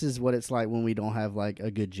wow, this is what it's like when we don't have like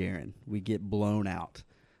a good Jaren. We get blown out.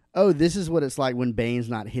 Oh, this is what it's like when Bane's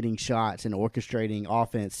not hitting shots and orchestrating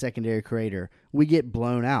offense, secondary creator. We get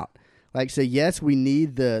blown out. Like, so yes, we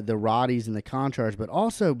need the Roddies and the Contrars, but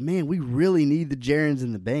also, man, we really need the Jarens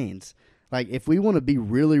and the Banes. Like, if we want to be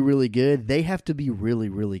really, really good, they have to be really,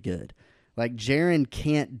 really good. Like, Jaren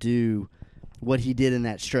can't do what he did in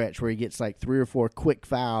that stretch where he gets like 3 or 4 quick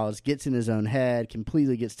fouls, gets in his own head,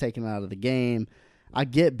 completely gets taken out of the game. I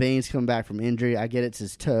get Bane's coming back from injury. I get it's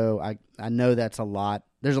his toe. I know that's a lot.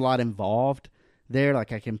 There's a lot involved there.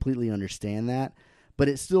 Like, I completely understand that. But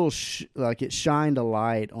it still, it shined a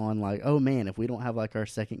light on, like, oh, man, if we don't have, like, our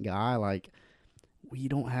second guy, like, we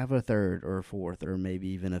don't have a third or a fourth or maybe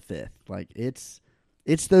even a fifth. Like, it's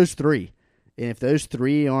those three. And if those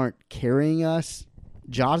three aren't carrying us,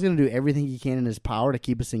 Ja's going to do everything he can in his power to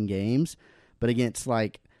keep us in games. But against,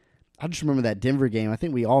 like, I just remember that Denver game. I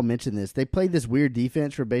think we all mentioned this. They played this weird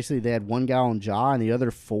defense where basically they had one guy on Ja and the other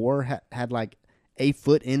 4 had like, a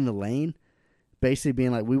foot in the lane. Basically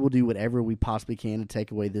being like, we will do whatever we possibly can to take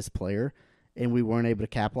away this player, and we weren't able to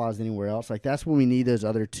capitalize anywhere else. Like, that's when we need those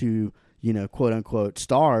other 2, quote-unquote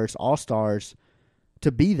stars, all-stars,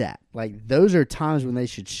 to be that. Like, those are times when they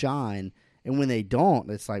should shine, and when they don't,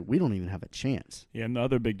 it's like, we don't even have a chance. Yeah, and the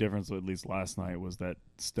other big difference, at least last night, was that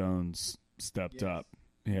Stones stepped up.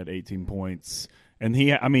 He had 18 points, and he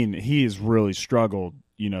has really struggled,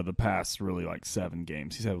 the past really like 7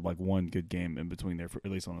 games. He's had like one good game in between there,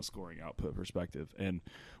 at least on a scoring output perspective. And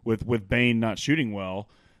with Bane not shooting well,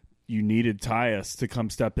 you needed Tyus to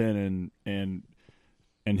come step in and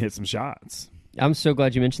hit some shots. I'm so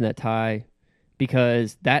glad you mentioned that, Ty,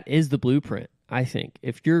 because that is the blueprint. I think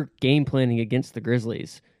if you're game planning against the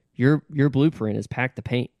Grizzlies, your blueprint is pack the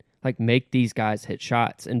paint, like make these guys hit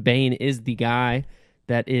shots. And Bane is the guy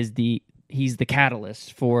that is he's the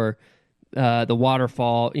catalyst for the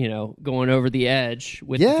waterfall, going over the edge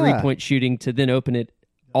with the 3-point shooting to then open it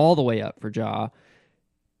all the way up for Ja.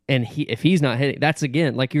 And if he's not hitting, that's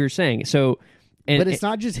again, like you were saying. So, but it's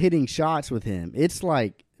not just hitting shots with him. It's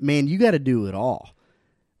like, man, you got to do it all.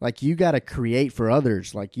 Like, you got to create for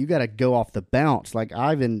others. Like, you got to go off the bounce. Like,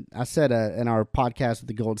 I said in our podcast with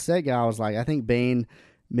the Golden State guy, I was like, I think Bane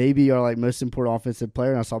maybe our like most important offensive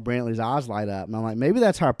player. And I saw Brantley's eyes light up, and I'm like, maybe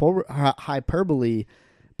that's hyperbole.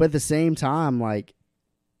 But at the same time, like,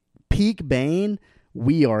 peak Bane,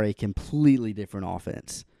 we are a completely different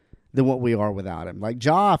offense than what we are without him. Like,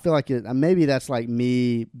 Ja, I feel like maybe that's like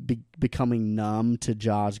me becoming numb to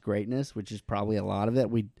Ja's greatness, which is probably a lot of it.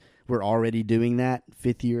 We're already doing that,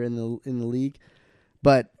 5th year in the league.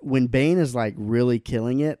 But when Bane is like really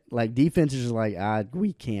killing it, like defenses are like,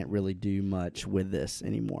 we can't really do much with this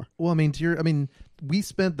anymore. Well, I mean, we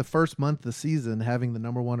spent the first month of the season having the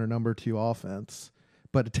number 1 or number 2 offense,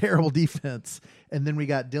 but a terrible defense. And then we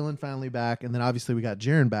got Dylan finally back, and then obviously we got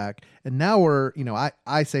Jaren back. And now we're,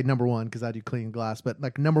 I say number 1 because I do clean glass, but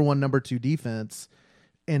like number 1, number 2 defense,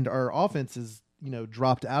 and our offense is,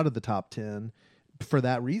 dropped out of the top 10 for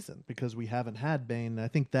that reason, because we haven't had Bane. And I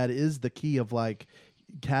think that is the key of like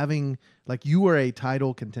having, like, you are a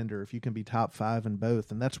title contender if you can be top 5 in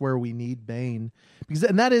both, and that's where we need Bane,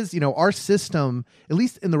 and that is, our system, at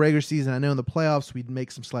least in the regular season. I know in the playoffs we'd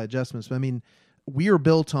make some slight adjustments, but I mean, we are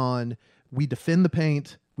built on, we defend the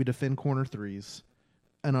paint, we defend corner threes,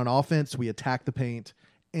 and on offense we attack the paint,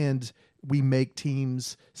 and we make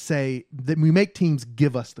teams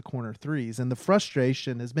give us the corner threes. And the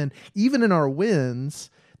frustration has been, even in our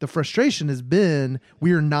wins, the frustration has been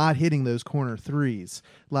we are not hitting those corner threes.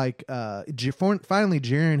 Like, finally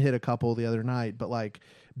Jaren hit a couple the other night, but like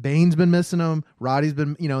Bane's been missing them. Roddy's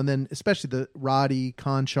been, and then especially the Roddy,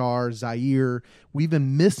 Conchar, Zaire, we've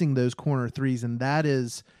been missing those corner threes. And that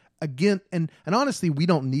is, again, and honestly, we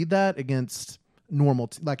don't need that against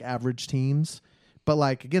normal, like average teams. But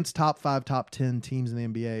like against top 5, top 10 teams in the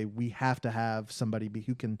NBA, we have to have somebody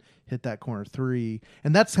who can hit that corner 3.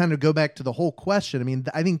 And that's kind of go back to the whole question. I mean,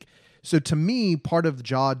 I think, so to me, part of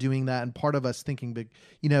Ja doing that and part of us thinking big,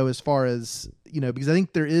 as far as, because I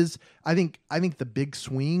think I think the big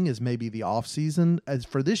swing is maybe the off season. As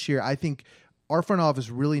for this year, I think our front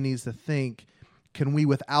office really needs to think, can we,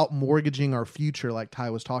 without mortgaging our future, like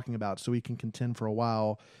Ty was talking about, so we can contend for a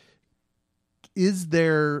while, is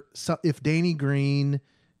there, if Danny Green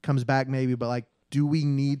comes back maybe, but like, do we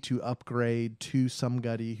need to upgrade to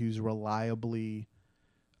somebody who's reliably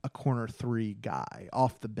a corner 3 guy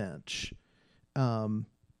off the bench?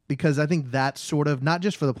 because I think that's sort of not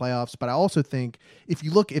just for the playoffs, but I also think if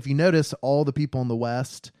you notice all the people in the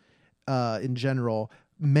West in general,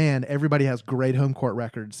 man, everybody has great home court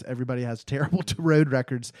records. Everybody has terrible road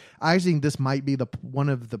records. I think this might be one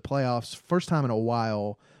of the playoffs, first time in a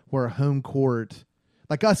while, where home court,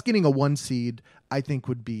 like us getting a 1 seed, I think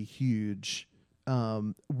would be huge.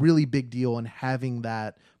 Really big deal, and having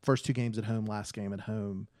that first 2 games at home, last game at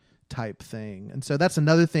home type thing. And so that's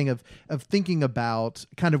another thing of thinking about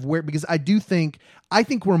kind of where, because I think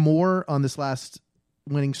we're more on this last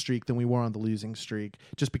winning streak than we were on the losing streak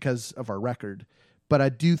just because of our record. But I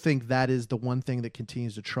do think that is the one thing that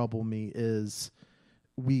continues to trouble me is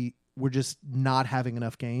we're just not having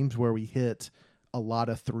enough games where we hit a lot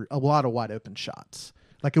of wide open shots.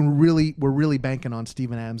 Like, and we're really banking on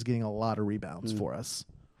Steven Adams getting a lot of rebounds for us.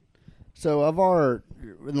 So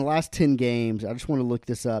in the last 10 games, I just want to look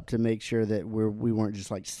this up to make sure that we weren't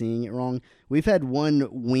just like seeing it wrong. We've had one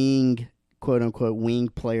wing, quote unquote, wing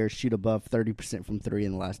player shoot above 30% from 3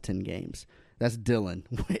 in the last 10 games. That's Dylan,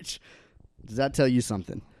 which, does that tell you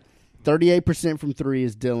something? 38% from 3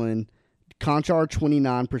 is Dylan. Conchar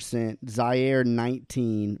 29%, Zaire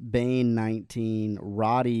 19%, Bane 19%,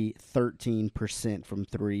 Roddy 13% from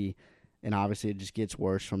 3, and obviously it just gets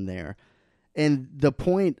worse from there. And the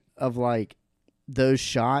point of like those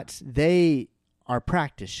shots, they are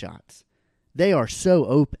practice shots. They are so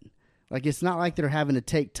open. Like, it's not like they're having to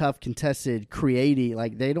take tough contested creating.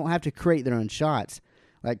 Like, they don't have to create their own shots.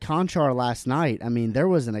 Like Conchar last night, I mean, there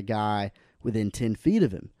wasn't a guy within 10 feet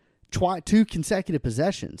of him. 2 consecutive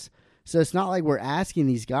possessions. So it's not like we're asking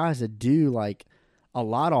these guys to do like a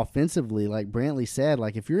lot offensively. Like Brantley said,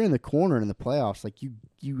 like if you're in the corner in the playoffs, like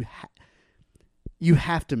you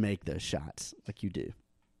have to make those shots like you do.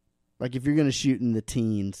 Like if you're going to shoot in the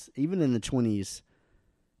teens, even in the 20s,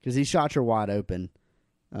 because these shots are wide open.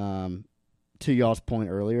 To y'all's point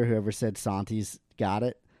earlier, whoever said Santi's got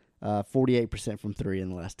it, 48% from 3 in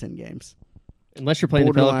the last 10 games. Unless you're playing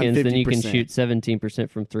the Borderline Pelicans, then you can 50%. shoot 17%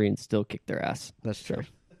 from 3 and still kick their ass. That's true.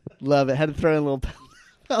 Love it. Had to throw in a little.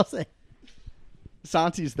 I'll say.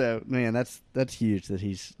 Santi's though, man, that's huge that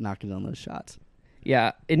he's knocking down those shots.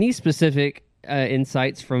 Yeah, any specific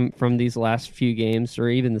insights from these last few games, or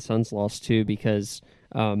even the Suns lost too, because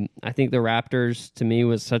I think the Raptors to me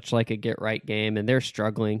was such like a get right game, and they're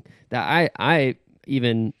struggling that I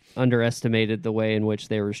even underestimated the way in which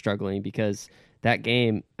they were struggling, because that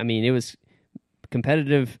game, I mean, it was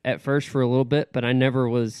competitive at first for a little bit, but I never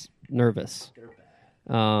was nervous.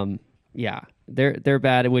 Yeah, they're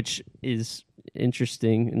bad, which is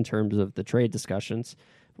interesting in terms of the trade discussions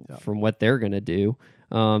from what they're going to do.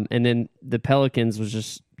 And then the Pelicans was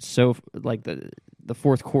just so like the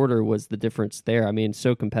fourth quarter was the difference there. I mean,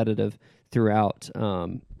 so competitive throughout.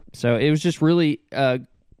 So it was just really,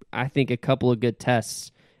 I think, a couple of good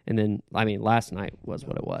tests. And then, I mean, last night was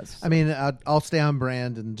what it was. I mean, I'll stay on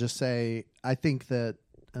brand and just say I think that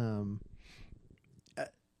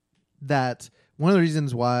that one of the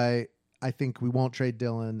reasons why I think we won't trade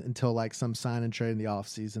Dylan until like some sign and trade in the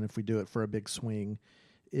offseason, if we do it for a big swing,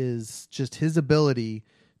 is just his ability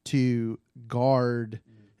to guard,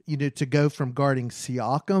 to go from guarding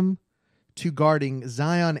Siakam to guarding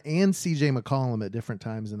Zion and CJ McCollum at different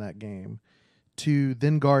times in that game to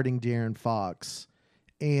then guarding De'Aaron Fox.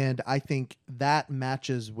 And I think that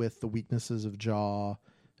matches with the weaknesses of Ja.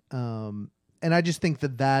 And I just think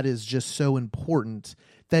that is just so important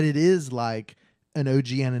that it is like an OG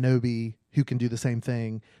Anunoby who can do the same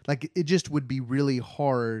thing. Like, it just would be really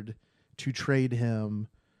hard to trade him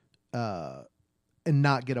and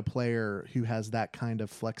not get a player who has that kind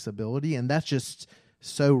of flexibility. And that's just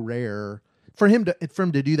so rare for him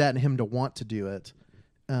to do that and him to want to do it.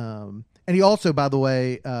 And he also, by the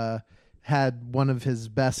way, had one of his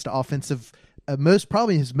best offensive,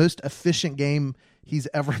 probably his most efficient game he's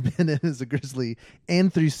ever been in as a Grizzly,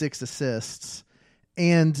 and threw 6 assists,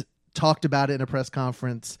 and talked about it in a press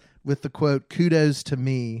conference with the quote, "Kudos to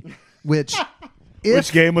me," which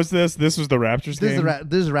which game was this? This was the Raptors game?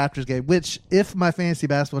 This is a Raptors game, which, if my fantasy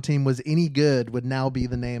basketball team was any good, would now be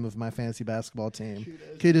the name of my fantasy basketball team.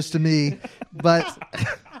 Kudos to me. But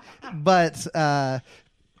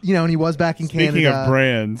and he was back in Canada. Speaking of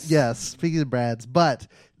brands. Yes, speaking of brands. But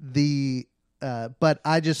I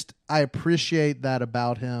appreciate that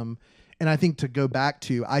about him. And I think to go back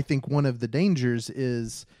to, I think one of the dangers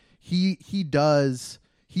is he's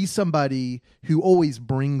somebody who always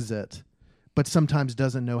brings it, but sometimes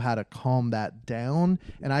doesn't know how to calm that down.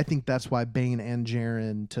 And I think that's why Bane and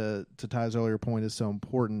Jaren, to Ty's earlier point, is so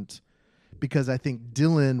important, because I think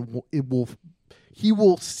Dylan will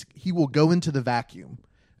go into the vacuum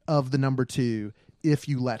of the number 2 if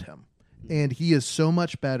you let him. and he is so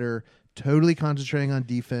much better totally concentrating on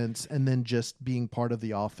defense and then just being part of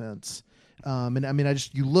the offense. And I mean,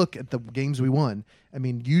 you look at the games we won. I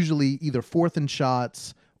mean, usually either fourth and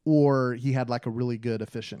shots or he had like a really good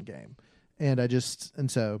efficient game.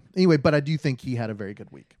 So anyway, but I do think he had a very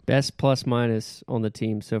good week. Best plus minus on the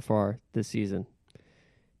team so far this season.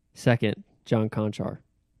 Second, John Conchar.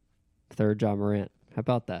 Third, John Morant. How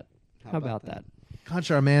about that? How about that?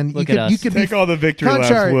 Conchar, man, Look you at could, us. you could Take be all the victory Conchar,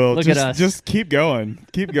 laps, Will. look at us. Just keep going.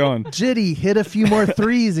 Keep going. Jitty, hit a few more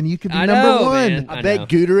threes and you could be I number know, one. man. I bet know.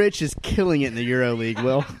 Guterich is killing it in the EuroLeague,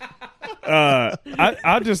 Will. I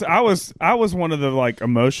was one of the like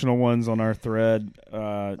emotional ones on our thread.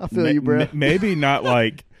 I feel you, bro. Maybe not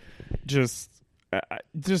like just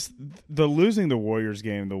the losing the Warriors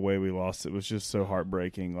game the way we lost it was just so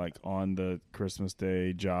heartbreaking. Like on the Christmas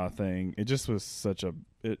Day Ja thing, it just was such a.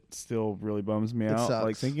 It still really bums me out, sucks.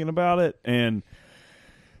 like thinking about it, and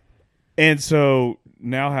so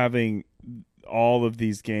now having all of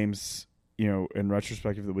these games, in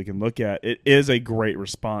retrospective that we can look at, it is a great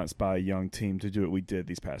response by a young team to do what we did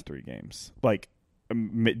these past 3 games. Like,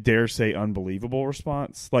 dare say unbelievable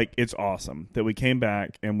response. Like, it's awesome that we came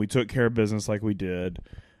back and we took care of business like we did.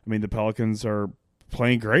 I mean, the Pelicans are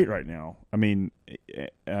playing great right now. I mean,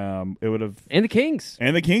 it would have... And the Kings.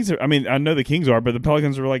 And the Kings are... I mean, I know the Kings are, but the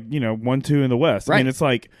Pelicans are like, 1-2 in the West. Right. I mean, it's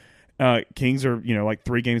like... Kings are, like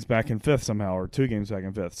 3 games back in 5th somehow, or 2 games back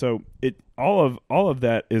in 5th. So all of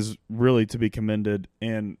that is really to be commended.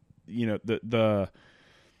 And I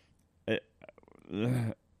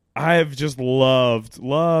have just loved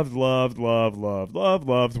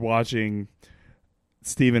watching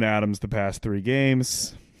Steven Adams the past 3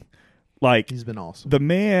 games. Like, He's been awesome. the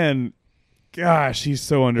man, gosh, he's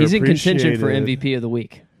so underappreciated. He's in contention for MVP of the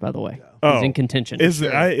week, by the way. Oh. He's in contention. Is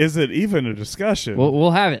it even a discussion?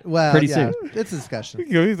 We'll have it pretty soon. It's a discussion.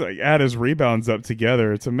 He's like add his rebounds up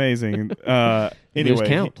together. It's amazing. Anyway,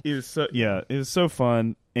 count. It was so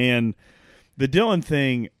fun. And the Dylan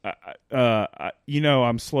thing,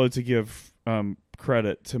 I'm slow to give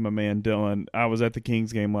credit to my man Dylan. I was at the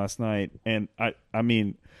Kings game last night, and I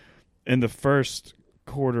mean, in the first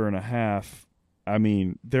quarter and a half, I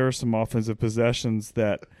mean, there are some offensive possessions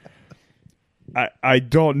that I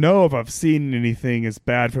don't know if I've seen anything as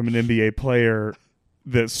bad from an NBA player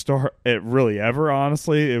really ever,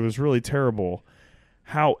 honestly. It was really terrible.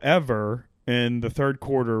 However, in the third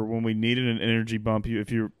quarter, when we needed an energy bump,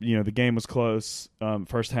 the game was close,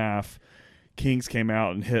 first half, Kings came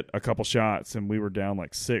out and hit a couple shots, and we were down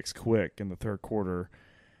like 6 quick in the third quarter.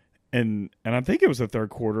 And I think it was the third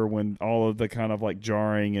quarter when all of the kind of like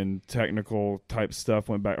jarring and technical type stuff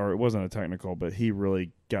went back, or it wasn't a technical, but he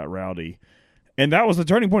really got rowdy. And that was the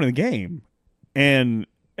turning point of the game. And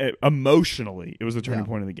emotionally, it was the turning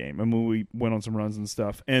point of the game. And when we went on some runs and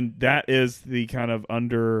stuff. And that is the kind of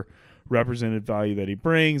underrepresented value that he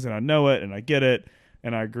brings. And I know it, and I get it.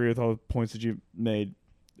 And I agree with all the points that you made,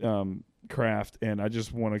 Kraft. And I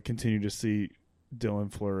just want to continue to see Dylan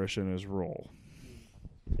flourish in his role.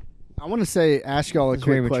 I want to ask y'all a It's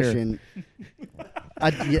very quick mature. question.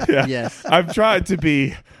 Yeah. Yes. I've tried to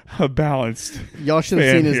be a balanced. Y'all should have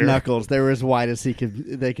fan seen his here. knuckles. They were as white as they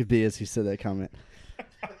could be as he said that comment.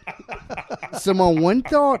 So my one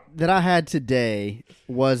thought that I had today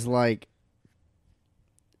was like,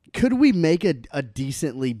 could we make a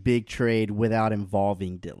decently big trade without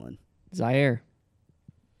involving Dylan? Zaire.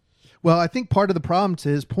 Well, I think part of the problem, to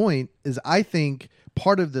his point, is I think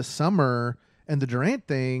part of the summer and the Durant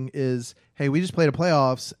thing is, hey, we just played a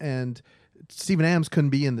playoffs and Steven Adams couldn't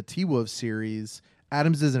be in the T-Wolves series.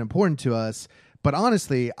 Adams isn't important to us. But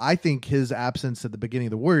honestly, I think his absence at the beginning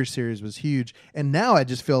of the Warriors series was huge. And now I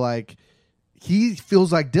just feel like he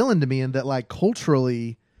feels like Dylan to me, and that like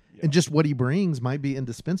culturally and just what he brings might be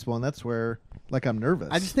indispensable. And that's where like I'm nervous.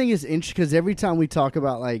 I just think it's interesting because every time we talk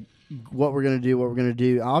about like what we're gonna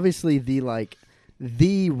do, obviously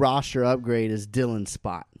the roster upgrade is Dylan's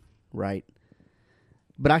spot, right?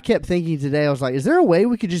 But I kept thinking today, I was like, is there a way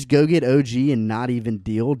we could just go get OG and not even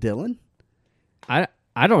deal Dylan? I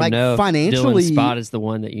don't Like, know if financially- Dylan's spot is the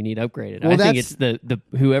one that you need upgraded. Well, I think that's- it's the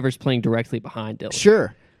whoever's playing directly behind Dylan.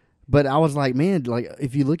 Sure. But I was like, man, like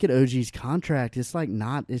if you look at OG's contract, it's like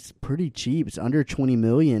it's pretty cheap. It's under $20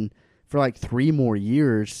 million for like 3 more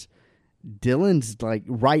years. Dylan's like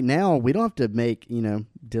right now, we don't have to make,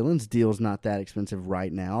 Dylan's deal's not that expensive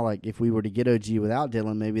right now. Like if we were to get OG without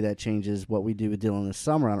Dylan, maybe that changes what we do with Dylan this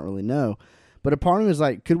summer. I don't really know. But a part of me is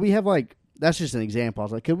like, could we have like, that's just an example. I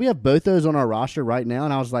was like, could we have both those on our roster right now?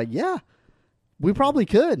 And I was like, yeah, we probably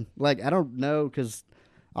could. Like, I don't know, because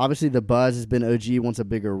obviously the buzz has been OG wants a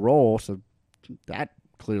bigger role, so that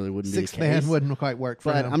clearly wouldn't be the Sixth case. man wouldn't quite work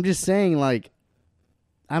for But him. I'm just saying, like,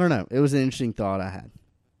 I don't know. It was an interesting thought I had.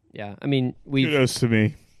 Yeah, I mean, we Kudos to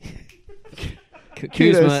me.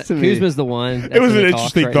 Kudos to me. Kuzma's the one. It was that's in an the talks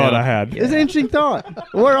interesting right thought now. I had. Yeah. It's an interesting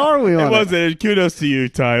thought. Where are we on It wasn't. Kudos to you,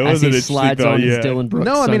 Ty. It As wasn't he an interesting slides thought. on his Yeah. Dylan Brooks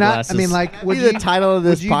no, I mean, sunglasses. like, Would the title of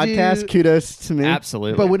this would you podcast, do- Kudos to me?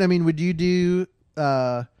 Absolutely. But would you do?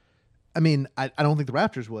 I mean, I don't think the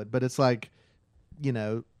Raptors would, but it's like,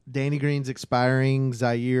 Danny Green's expiring,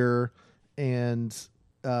 Zaire, and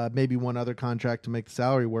maybe one other contract to make the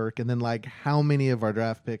salary work, and then like, how many of our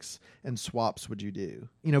draft picks and swaps would you do?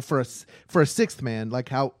 For a sixth man, like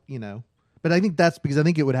how But I think that's because I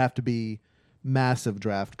think it would have to be massive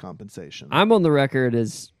draft compensation. I'm on the record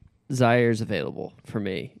as Zaire's available for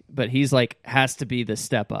me, but he's like has to be the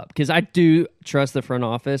step up because I do trust the front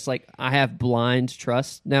office. Like I have blind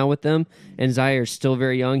trust now with them, and Zaire's still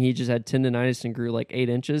very young. He just had tendonitis and grew like 8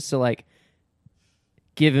 inches. So like,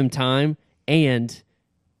 give him time, and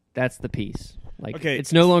that's the piece. Like Okay.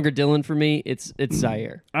 it's no longer Dylan for me. It's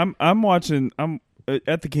Zaire. I'm watching. I'm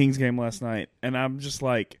at the Kings game last night, and I'm just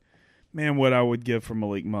like, man, what I would give for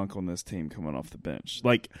Malik Monk on this team coming off the bench,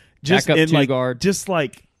 like just Back up in two like guard. just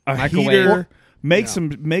like a Microwave. heater, make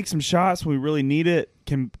some shots when we really need it.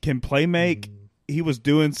 Can play make. He was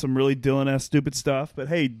doing some really Dylan-esque stupid stuff, but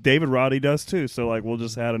hey, David Roddy does too. So like, we'll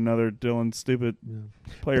just add another Dylan stupid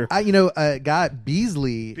player. Guy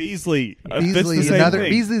Beasley. Beasley, fits the Beasley's same thing.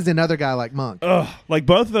 Beasley's another guy like Monk. Ugh, like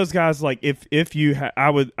both of those guys. Like if you,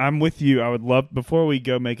 I'm with you. I would love before we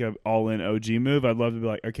go make a all in OG move. I'd love to be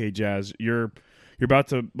like, okay, Jazz, you're about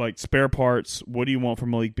to like spare parts. What do you want from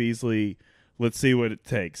Malik Beasley? Let's see what it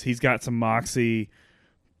takes. He's got some moxie.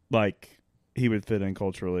 Like he would fit in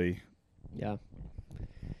culturally. Yeah.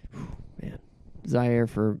 Man, Zaire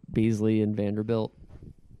for Beasley and Vanderbilt.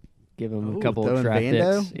 Give him a couple of throwing draft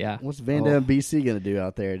Vando? picks. Yeah. What's Vando and BC going to do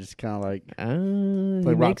out there? Just kind of like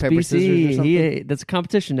He rock, makes paper, BC. scissors or something? That's a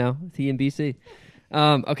competition now. He and BC.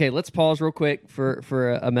 Okay, let's pause real quick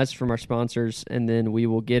for a message from our sponsors, and then we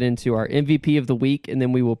will get into our MVP of the week, and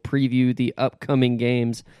then we will preview the upcoming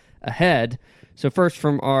games ahead. So first,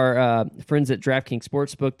 from our friends at DraftKings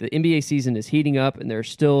Sportsbook, the NBA season is heating up, and there are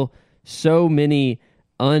still so many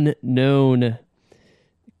unknown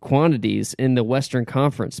quantities in the Western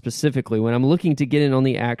Conference specifically. When I'm looking to get in on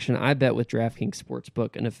the action, I bet with DraftKings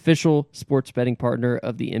Sportsbook, an official sports betting partner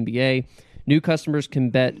of the NBA. New customers can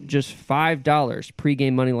bet just $5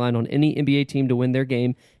 pregame money line on any NBA team to win their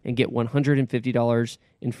game and get $150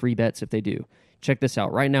 in free bets if they do. Check this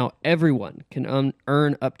out. Right now, everyone can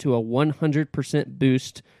earn up to a 100%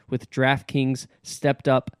 boost with DraftKings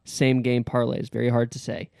stepped-up same-game parlays. Very hard to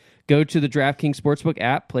say. Go to the DraftKings Sportsbook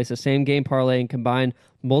app, place a same-game parlay, and combine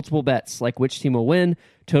multiple bets like which team will win,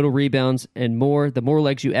 total rebounds, and more. The more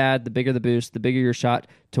legs you add, the bigger the boost, the bigger your shot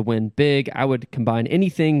to win big. I would combine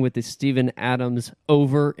anything with the Steven Adams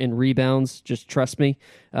over in rebounds. Just trust me.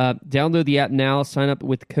 Download the app now. Sign up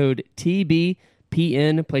with code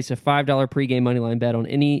TBPN. Place a $5 pregame moneyline bet on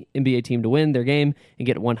any NBA team to win their game and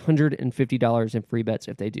get $150 in free bets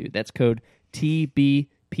if they do. That's code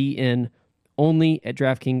TBPN. Only at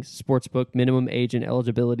DraftKings Sportsbook. Minimum age and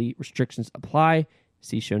eligibility restrictions apply.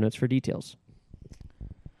 See show notes for details.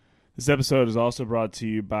 This episode is also brought to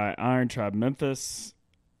you by Iron Tribe Memphis.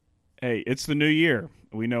 Hey, it's the new year.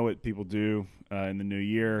 We know what people do in the new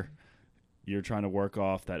year. You're trying to work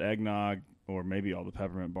off that eggnog or maybe all the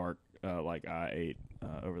peppermint bark like I ate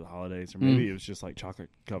over the holidays. Or maybe it was just like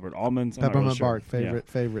chocolate-covered almonds. I'm not really Peppermint sure. bark, Yeah.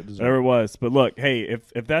 favorite dessert. Whatever it was. But look, hey,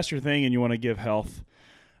 if that's your thing and you want to give health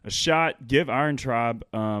a shot, give Iron Tribe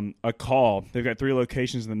a call. They've got 3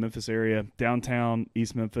 locations in the Memphis area, downtown,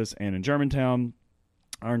 East Memphis, and in Germantown.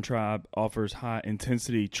 Iron Tribe offers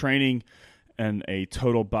high-intensity training and a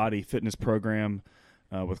total body fitness program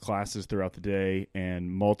with classes throughout the day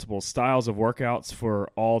and multiple styles of workouts for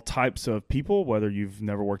all types of people, whether you've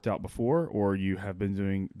never worked out before or you have been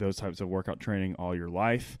doing those types of workout training all your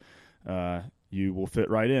life. You will fit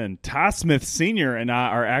right in. Ty Smith Sr. and I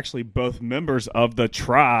are actually both members of the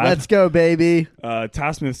tribe. let's go, baby.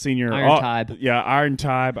 Ty Smith Sr. Iron Tribe. Yeah, Iron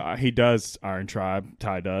Tribe. He does Iron Tribe.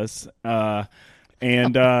 Ty does.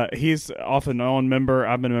 And he's off and on member.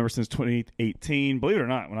 I've been a member since 2018. Believe it or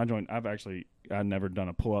not, when I joined, I'd never done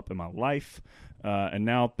a pull-up in my life. And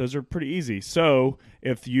now those are pretty easy. So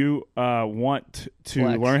if you want to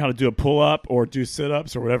Flex. learn how to do a pull-up or do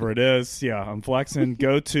sit-ups or whatever it is, yeah, I'm flexing.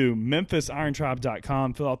 Go to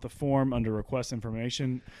memphisirontribe.com. Fill out the form under request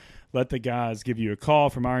information. Let the guys give you a call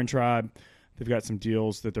from Iron Tribe. They've got some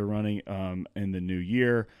deals that they're running in the new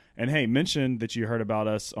year. And, hey, mention that you heard about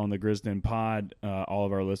us on the Grizzden Pod. All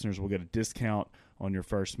of our listeners will get a discount on your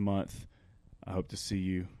first month I hope to see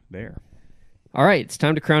you there. All right, it's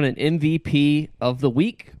time to crown an MVP of the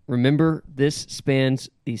week. Remember, this spans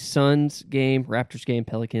the Suns game, Raptors game,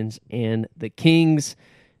 Pelicans, and the Kings.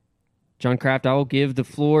 John Kraft, I will give the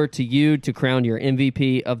floor to you to crown your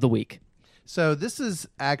MVP of the week. So this is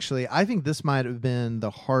actually, I think this might have been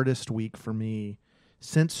the hardest week for me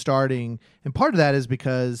since starting. And part of that is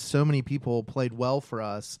because so many people played well for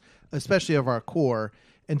us, especially of our core.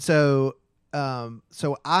 And so I'm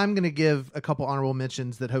going to give a couple honorable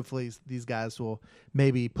mentions that hopefully these guys will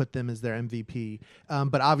maybe put them as their MVP.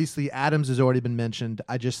 But obviously Adams has already been mentioned.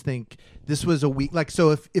 I just think this was a week.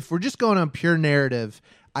 So if we're just going on pure narrative,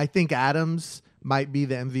 I think Adams might be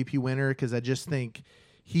the MVP winner because I just think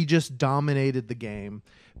he just dominated the game.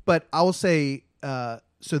 But I will say,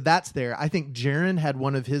 so that's there. I think Jaren had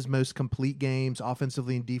one of his most complete games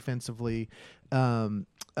offensively and defensively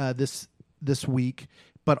this week.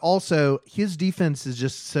 But also, his defense is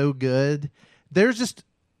just so good. There's just,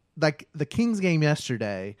 like, the Kings game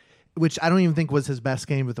yesterday, which I don't even think was his best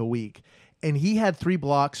game of the week. And he had 3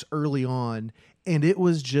 blocks early on, and it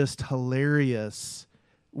was just hilarious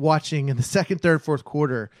watching in the second, third, fourth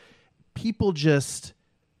quarter. People just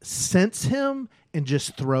sense him and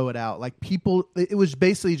just throw it out. Like, people, it was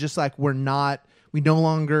basically just like, we no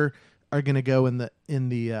longer are going to go in the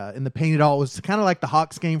paint at all. It was kind of like the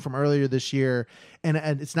Hawks game from earlier this year, and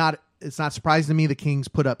it's not surprising to me the Kings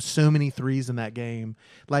put up so many threes in that game.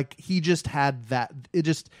 Like, he just had that.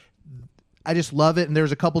 I just love it. And there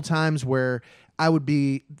was a couple times where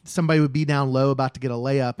somebody would be down low about to get a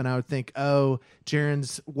layup, and I would think, oh,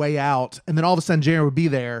 Jaren's way out, and then all of a sudden Jaren would be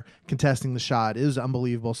there contesting the shot. It was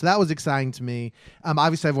unbelievable. So that was exciting to me.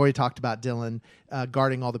 Obviously, I've already talked about Dylan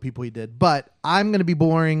guarding all the people he did, but I'm going to be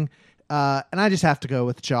boring. And I just have to go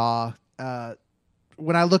with Ja.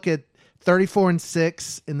 When I look at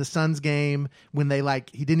 34-6 in the Suns game, when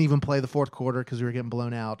he didn't even play the fourth quarter because we were getting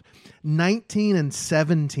blown out.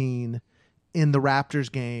 19-17 in the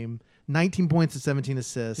Raptors game, 19 points and 17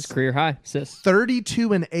 assists. His career high assists.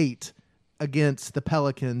 32-8 against the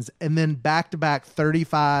Pelicans, and then back-to-back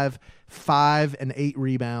 35, 5 and 8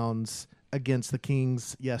 rebounds against the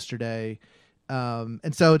Kings yesterday.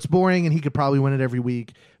 And so it's boring, and he could probably win it every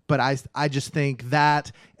week. But I just think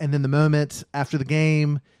that, and then the moment after the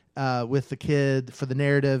game with the kid for the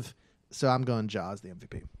narrative. So I'm going Ja as the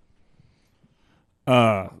MVP.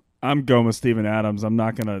 I'm going with Steven Adams. I'm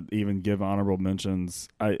not going to even give honorable mentions.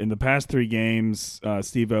 In the past 3 games,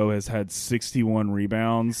 Steve-O has had 61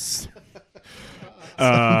 rebounds.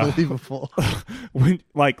 Unbelievable.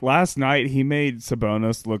 Last night, he made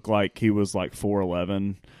Sabonis look like he was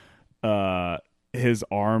 4'11". His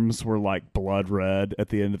arms were blood red at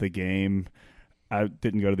the end of the game. I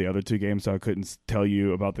didn't go to the other 2 games, so I couldn't tell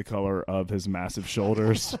you about the color of his massive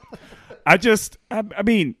shoulders. I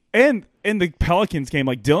mean, and in the Pelicans game,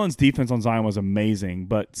 Dylan's defense on Zion was amazing,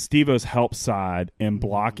 but Steve-O's help side and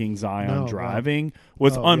blocking Zion driving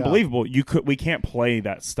was unbelievable. Yeah. We can't play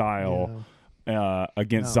that style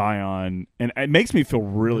against Zion, and it makes me feel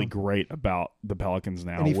really great about the Pelicans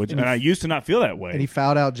now, and I used to not feel that way. And he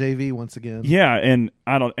fouled out JV once again. Yeah,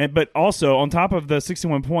 but also on top of the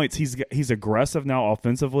 61 points, he's aggressive now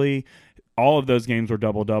offensively. All of those games were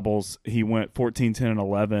double doubles. He went 14, 10, and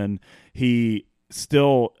 11. He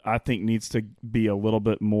still, I think, needs to be a little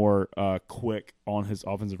bit more quick on his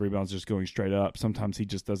offensive rebounds, just going straight up. Sometimes he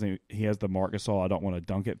just doesn't. He has the Marc Gasol, I don't want to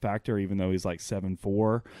dunk it factor, even though he's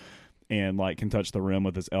 7'4". And can touch the rim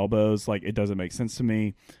with his elbows. It doesn't make sense to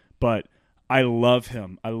me. But I love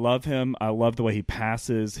him. I love the way he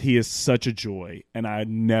passes. He is such a joy. And I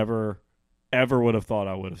never, ever would have thought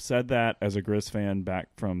I would have said that as a Grizz fan back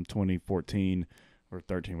from 2014 or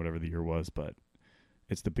 13, whatever the year was. But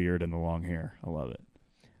it's the beard and the long hair. I love it.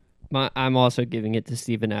 I'm also giving it to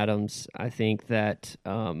Steven Adams. I think that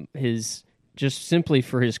just simply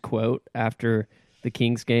for his quote after the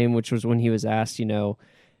Kings game, which was when he was asked,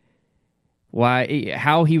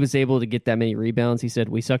 how he was able to get that many rebounds. He said,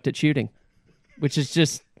 "We sucked at shooting," which is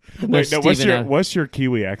just the most what's your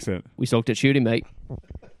Kiwi accent? We sucked at shooting, mate.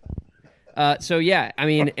 So yeah, I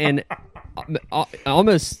mean, and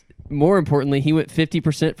almost more importantly, he went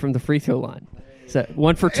 50% from the free throw line. So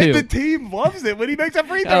 1 for 2. And the team loves it when he makes a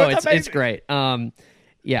free throw. It's great.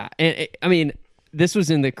 Yeah, and I mean, this was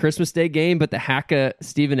in the Christmas Day game, but the hacka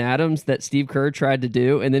Steven Adams that Steve Kerr tried to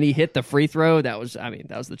do, and then he hit the free throw. That was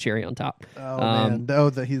the cherry on top. Oh man!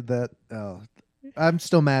 I'm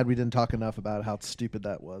still mad we didn't talk enough about how stupid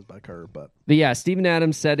that was by Kerr, but But yeah, Steven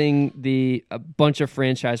Adams setting a bunch of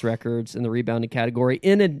franchise records in the rebounding category.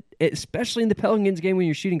 Especially in the Pelicans game when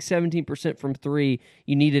you're shooting 17% from three,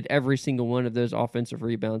 you needed every single one of those offensive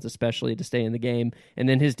rebounds, especially to stay in the game. And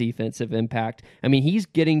then his defensive impact. I mean, he's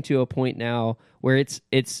getting to a point now where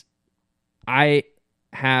I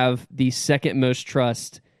have the second most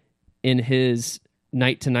trust in his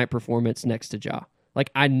night-to-night performance next to Ja. Like,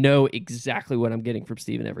 I know exactly what I'm getting from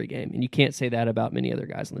Steven every game, and you can't say that about many other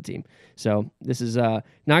guys on the team. So this is not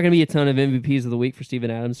going to be a ton of MVPs of the week for Steven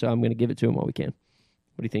Adams, so I'm going to give it to him while we can.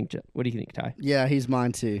 What do you think, What do you think, Ty? Yeah, he's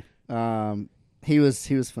mine too. He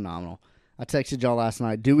was phenomenal. I texted y'all last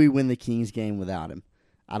night, do we win the Kings game without him?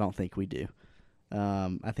 I don't think we do.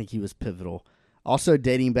 I think he was pivotal. Also,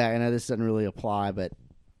 dating back, I know this doesn't really apply, but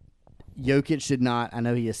Jokic did not. I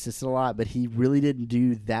know he assisted a lot, but he really didn't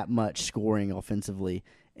do that much scoring offensively,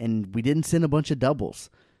 and we didn't send a bunch of doubles.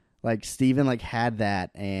 Like Steven had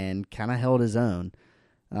that and kind of held his own.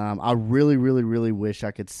 I really, really, really wish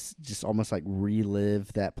I could just almost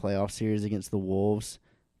relive that playoff series against the Wolves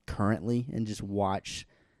currently and just watch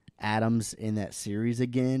Adams in that series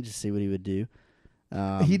again, just see what he would do.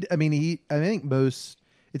 I think most.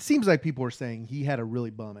 It seems like people are saying he had a really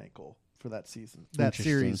bum ankle for that season, that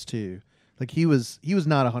series too. Like he was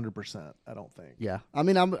not 100%. I don't think. Yeah, I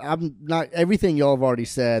mean, I'm not everything y'all have already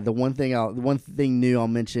said. The one thing new I'll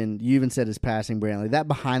mention. You even said his passing, Brantley. That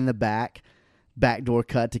behind the backdoor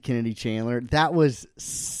cut to Kennedy Chandler. That was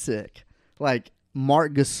sick. Like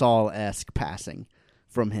Marc Gasol-esque passing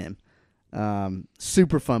from him.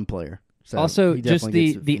 Super fun player. So also, he just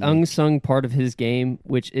definitely the unsung part of his game,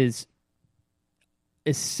 which is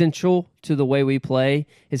essential to the way we play,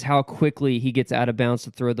 is how quickly he gets out of bounds to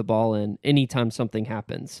throw the ball in anytime something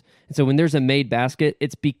happens. And so when there's a made basket,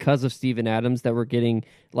 it's because of Steven Adams that we're getting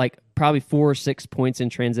probably 4 or 6 points in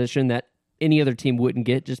transition that any other team wouldn't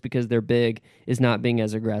get just because they're big, is not being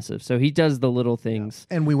as aggressive. So he does the little things.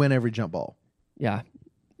 And we win every jump ball. Yeah,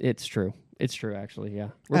 it's true. It's true, actually, yeah.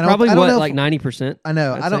 We're I don't probably, know if- 90%? I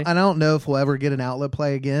know. I'd I say. don't know if we'll ever get an outlet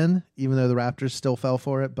play again, even though the Raptors still fell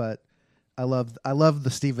for it, but I love the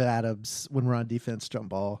Steven Adams when we're on defense jump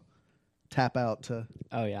ball. Tap out to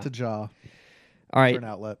Ja All for right, an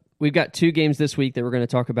outlet. we've got 2 games this week that we're going to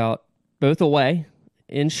talk about, both away,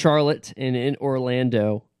 in Charlotte and in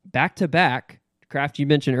Orlando. Back-to-back. Kraft, you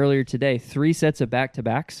mentioned earlier today, 3 sets of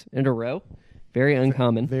back-to-backs in a row. Very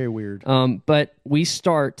uncommon. Very weird. But we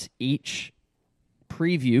start each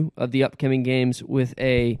preview of the upcoming games with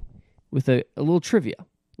a little trivia, a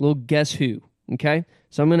little guess who. Okay,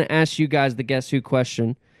 so I'm going to ask you guys the guess who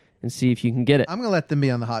question and see if you can get it. I'm going to let them be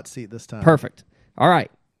on the hot seat this time. Perfect. All right,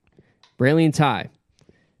 Brantley and Ty.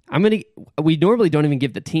 We normally don't even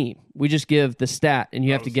give the team. We just give the stat, and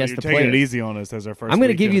you have to guess you're the taking player. it easy on us as our first. I'm going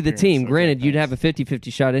to give weekend you the appearance. team. Okay, Granted, you'd thanks. have a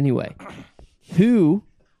 50-50 shot anyway. Who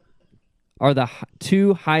are the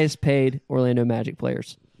 2 highest paid Orlando Magic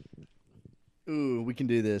players? Ooh, we can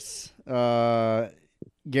do this. Gary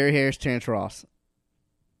Harris, Terrence Ross.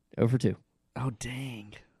 0 for 2. Oh,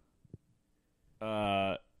 dang.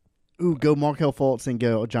 Uh, Ooh, go Markelle Fultz and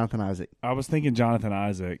go Jonathan Isaac. I was thinking Jonathan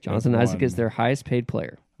Isaac. Jonathan Isaac is their highest paid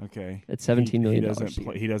player okay at $17 million.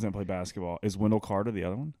 He doesn't play basketball. Is Wendell Carter the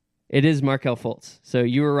other one? It is Markelle Fultz. So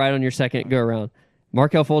you were right on your second go around.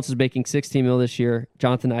 Markelle Fultz is making $16 million this year.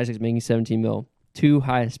 Jonathan Isaac is making $17 million. 2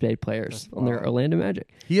 highest paid players on their Orlando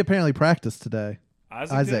Magic. He apparently practiced today.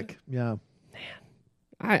 Isaac. Yeah.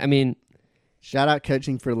 I mean, Shout out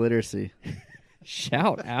Coaching for Literacy.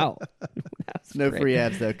 shout out. That's No great. free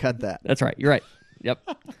ads, though. Cut that. That's right. You're right. Yep.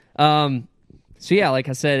 So yeah, like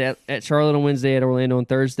I said, at Charlotte on Wednesday, at Orlando on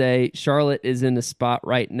Thursday. Charlotte is in a spot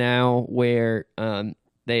right now where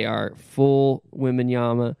they are full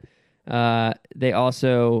Wembanyama. They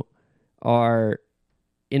also are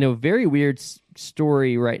in a very weird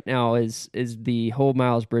story right now. Is the whole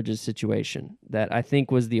Miles Bridges situation that I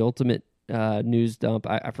think was the ultimate news dump.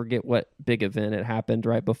 I forget what big event it happened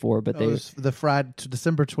right before, but It was the Friday,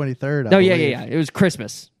 December 23rd. No, yeah. It was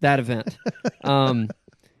Christmas, that event.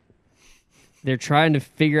 They're trying to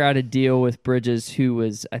figure out a deal with Bridges, who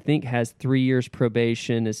I think has 3 years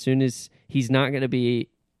probation. As soon as he's not going to be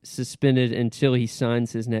suspended until he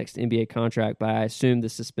signs his next NBA contract, but I assume the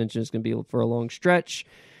suspension is going to be for a long stretch.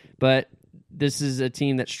 But this is a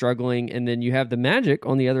team that's struggling, and then you have the Magic,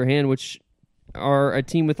 on the other hand, which are a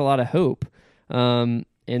team with a lot of hope, and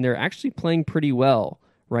they're actually playing pretty well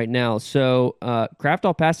right now. So, Kraft,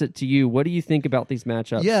 I'll pass it to you. What do you think about these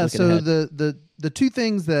matchups? Yeah, looking so ahead? the 2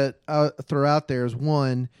 things that I'll throw out there is,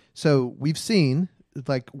 one, so we've seen,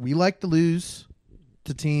 we like to lose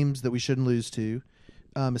to teams that we shouldn't lose to,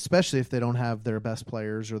 especially if they don't have their best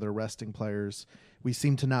players or their resting players. We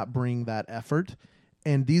seem to not bring that effort.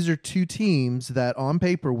 And these are two teams that on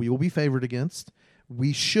paper we will be favored against.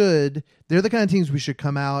 They're the kind of teams we should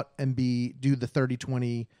come out and do the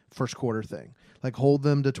 30-20 first quarter thing. Like hold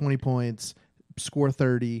them to 20 points, score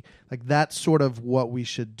 30. Like that's sort of what we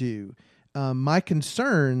should do. My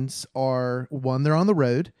concerns are, one, they're on the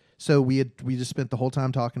road. So we just spent the whole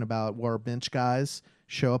time talking about where our bench guys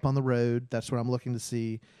show up on the road. That's what I'm looking to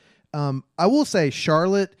see. I will say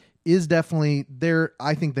Charlotte is definitely there.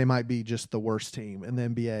 I think they might be just the worst team in the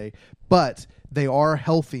NBA, but they are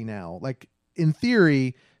healthy now. Like in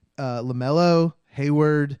theory, LaMelo,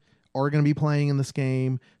 Hayward are going to be playing in this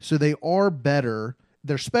game. So they are better.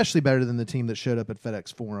 They're especially better than the team that showed up at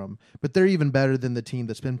FedEx Forum, but they're even better than the team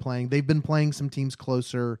that's been playing. They've been playing some teams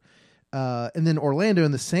closer. And then Orlando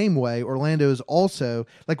in the same way. Orlando is also,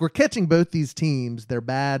 like, we're catching both these teams. They're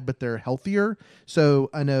bad, but they're healthier.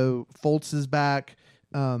 So I know Fultz is back.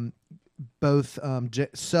 Both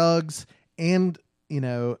Suggs and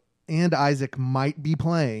Isaac might be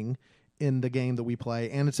playing in the game that we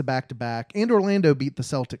play, and it's a back-to-back. And Orlando beat the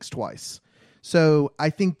Celtics twice. So I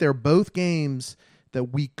think they're both games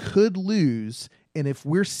that we could lose. And if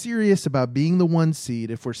we're serious about being the 1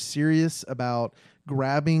 seed, if we're serious about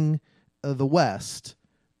grabbing the West,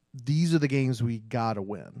 these are the games we gotta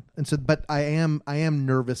win. And so, but I am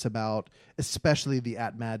nervous about especially the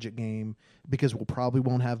at Magic game because we'll probably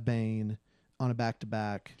won't have Bane on a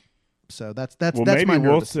back-to-back. So that's maybe my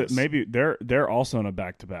nervousness. Maybe they're also on a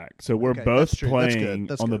back-to-back. So we're Okay, both that's true. playing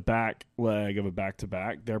That's on good. the back leg of a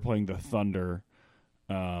back-to-back. They're playing the Thunder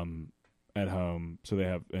at home, so they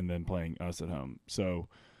have, and then playing us at home. So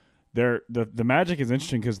the Magic is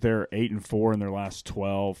interesting because they're 8-4 in their last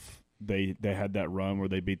 12. They had that run where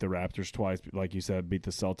they beat the Raptors twice, like you said, beat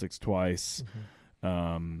the Celtics twice,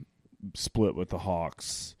 split with the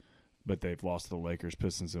Hawks, but they've lost to the Lakers,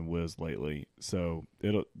 Pistons, and Wiz lately. So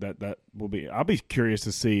that will be. I'll be curious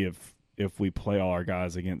to see if we play all our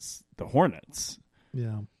guys against the Hornets.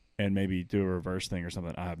 Yeah. And maybe do a reverse thing or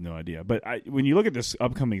something. I have no idea. But when you look at this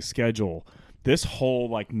upcoming schedule, this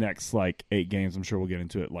whole next 8 games, I'm sure we'll get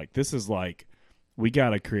into it. This is we got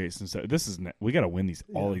to create some stuff. We got to win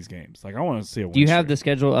all these games. I want to see a win. Do you have streak. the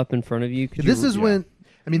schedule up in front of you? This is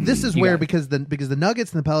where because the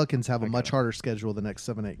Nuggets and the Pelicans have a Okay. much harder schedule the next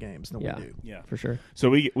 7-8 games than we do. Yeah, for sure.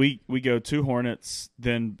 So we go to Hornets,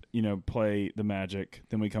 then play the Magic,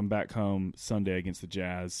 then we come back home Sunday against the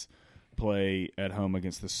Jazz, play at home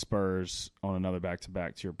against the Spurs on another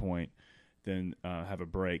back-to-back, to your point, then have a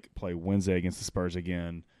break, play Wednesday against the Spurs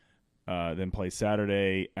again, then play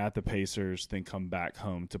Saturday at the Pacers, then come back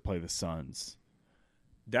home to play the Suns.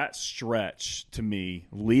 That stretch, to me,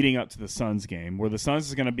 leading up to the Suns game, where the Suns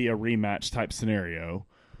is going to be a rematch type scenario,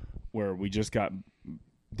 where we just got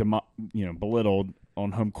belittled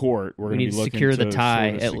on home court. We going need to be to looking secure the to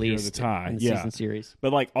tie sort of at secure least the tie. in the Yeah. season series.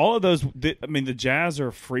 But all of those, the Jazz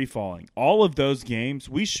are free falling. All of those games,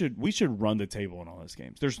 we should run the table in all those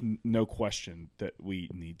games. There's no question that we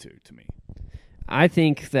need to me. I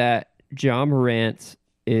think that Ja Morant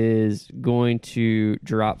is going to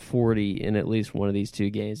drop 40 in at least one of these 2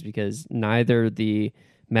 games because neither the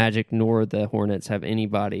Magic nor the Hornets have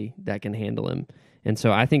anybody that can handle him. And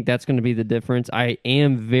so I think that's going to be the difference. I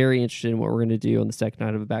am very interested in what we're going to do on the second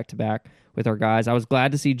night of a back-to-back with our guys. I was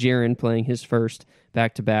glad to see Jaren playing his first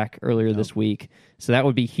back-to-back earlier this week. So that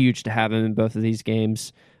would be huge to have him in both of these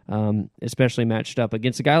games, especially matched up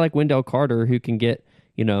against a guy like Wendell Carter who can get,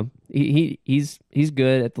 he's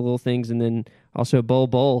good at the little things. And then also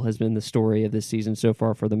Bol has been the story of this season so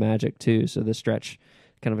far for the Magic too. So the stretch,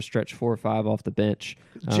 kind of a stretch 4 or 5 off the bench.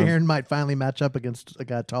 Jaren might finally match up against a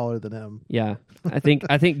guy taller than him. Yeah, I think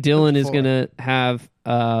Dylan is going to have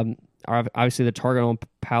obviously the target on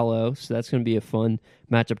Paolo, so that's going to be a fun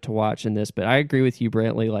matchup to watch in this. But I agree with you,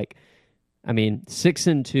 Brantley.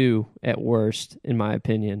 6-2 at worst, in my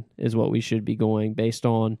opinion, is what we should be going based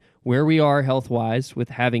on where we are health wise with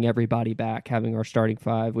having everybody back, having our starting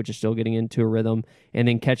 5, which is still getting into a rhythm, and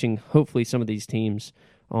then catching hopefully some of these teams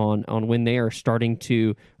on when they are starting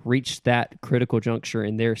to reach that critical juncture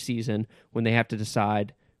in their season when they have to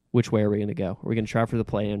decide which way are we going to go. Are we going to try for the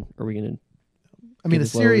play-in? Or are we going to? I mean, a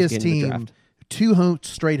as low as serious getting the team, draft? 2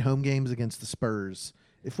 straight home games against the Spurs.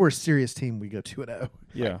 If we're a serious team, we go 2-0.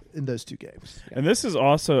 Yeah. In those 2 games. And this is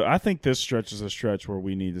also, I think this stretch is a stretch where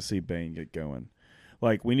we need to see Bane get going.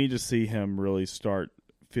 We need to see him really start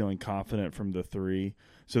feeling confident from the 3,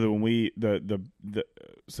 so that when we the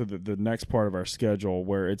next part of our schedule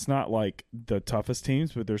where it's not like the toughest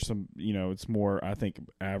teams, but there's some, it's more, I think,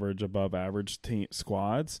 average, above average team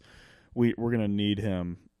squads. We're gonna need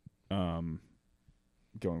him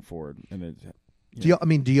going forward. And it,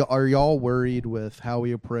 Are y'all worried with how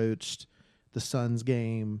we approached the Suns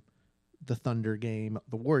game, the Thunder game,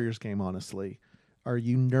 the Warriors game? Honestly, are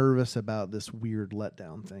you nervous about this weird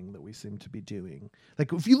letdown thing that we seem to be doing?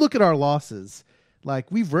 Like, if you look at our losses,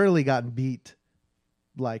 like we've rarely gotten beat,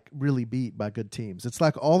 like really beat by good teams. It's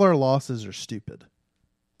like all our losses are stupid.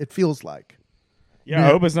 It feels like. Yeah,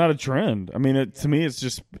 I hope it's not a trend. I mean, to me, it's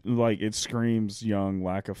just like it screams young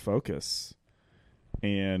lack of focus,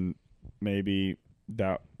 and maybe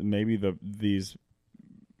these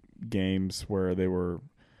games where they were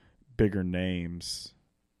bigger names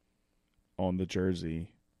on the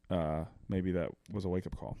jersey, maybe that was a wake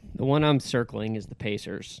up call. The one I'm circling is the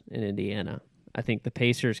Pacers in Indiana. I think the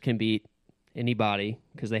Pacers can beat anybody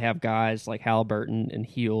because they have guys like Halliburton and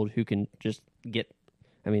Hield who can just get.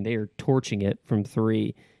 I mean, they are torching it from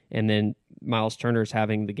three, and then Miles Turner's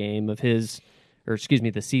having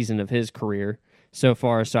the season of his career so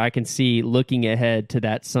far. So I can see looking ahead to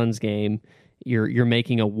that Suns game, you're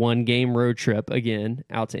making a 1-game road trip again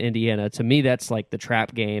out to Indiana. To me, that's like the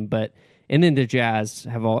trap game. And then the Jazz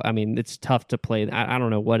have all. I mean, it's tough to play. I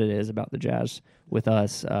don't know what it is about the Jazz with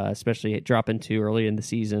us, especially dropping 2 early in the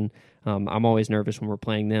season. I'm always nervous when we're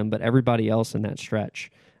playing them, but everybody else in that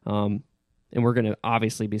stretch. And we're going to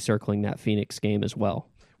obviously be circling that Phoenix game as well.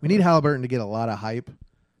 We need Halliburton to get a lot of hype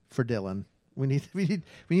for Dillon. We need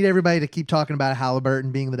everybody to keep talking about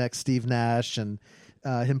Halliburton being the next Steve Nash and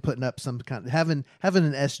him putting up some kind of having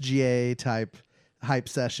an SGA type hype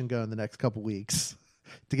session going the next couple weeks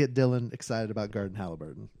to get Dillon excited about guarding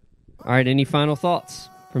Halliburton. All right, any final thoughts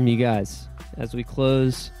from you guys as we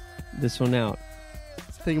close this one out?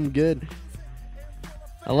 I think I'm good.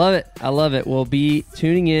 I love it. We'll be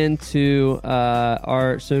tuning in to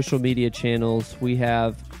our social media channels. We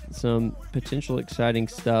have some potential exciting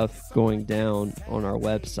stuff going down on our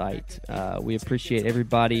website. We appreciate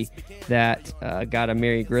everybody that got a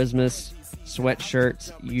Merry Christmas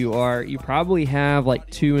sweatshirt. You probably have like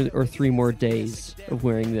 2 or 3 more days of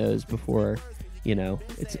wearing those before,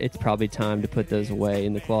 it's probably time to put those away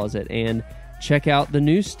in the closet. And check out the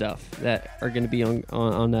new stuff that are going to be on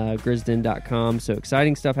Grizzden.com. So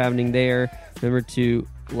exciting stuff happening there. Remember to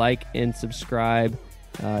like and subscribe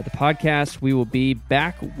the podcast. We will be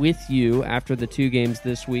back with you after the 2 games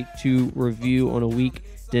this week to review on a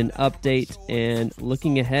weekend update and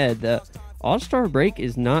looking ahead. The All-Star break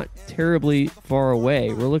is not terribly far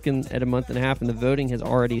away. We're looking at a month and a half, and the voting has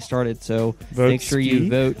already started. So make sure you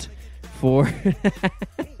vote for...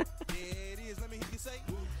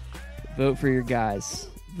 Vote for your guys.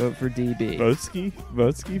 Vote for DB. Vote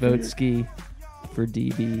ski for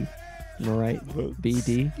DB. Am I right?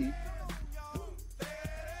 BD.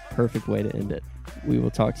 Perfect way to end it. We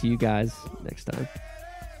will talk to you guys next time.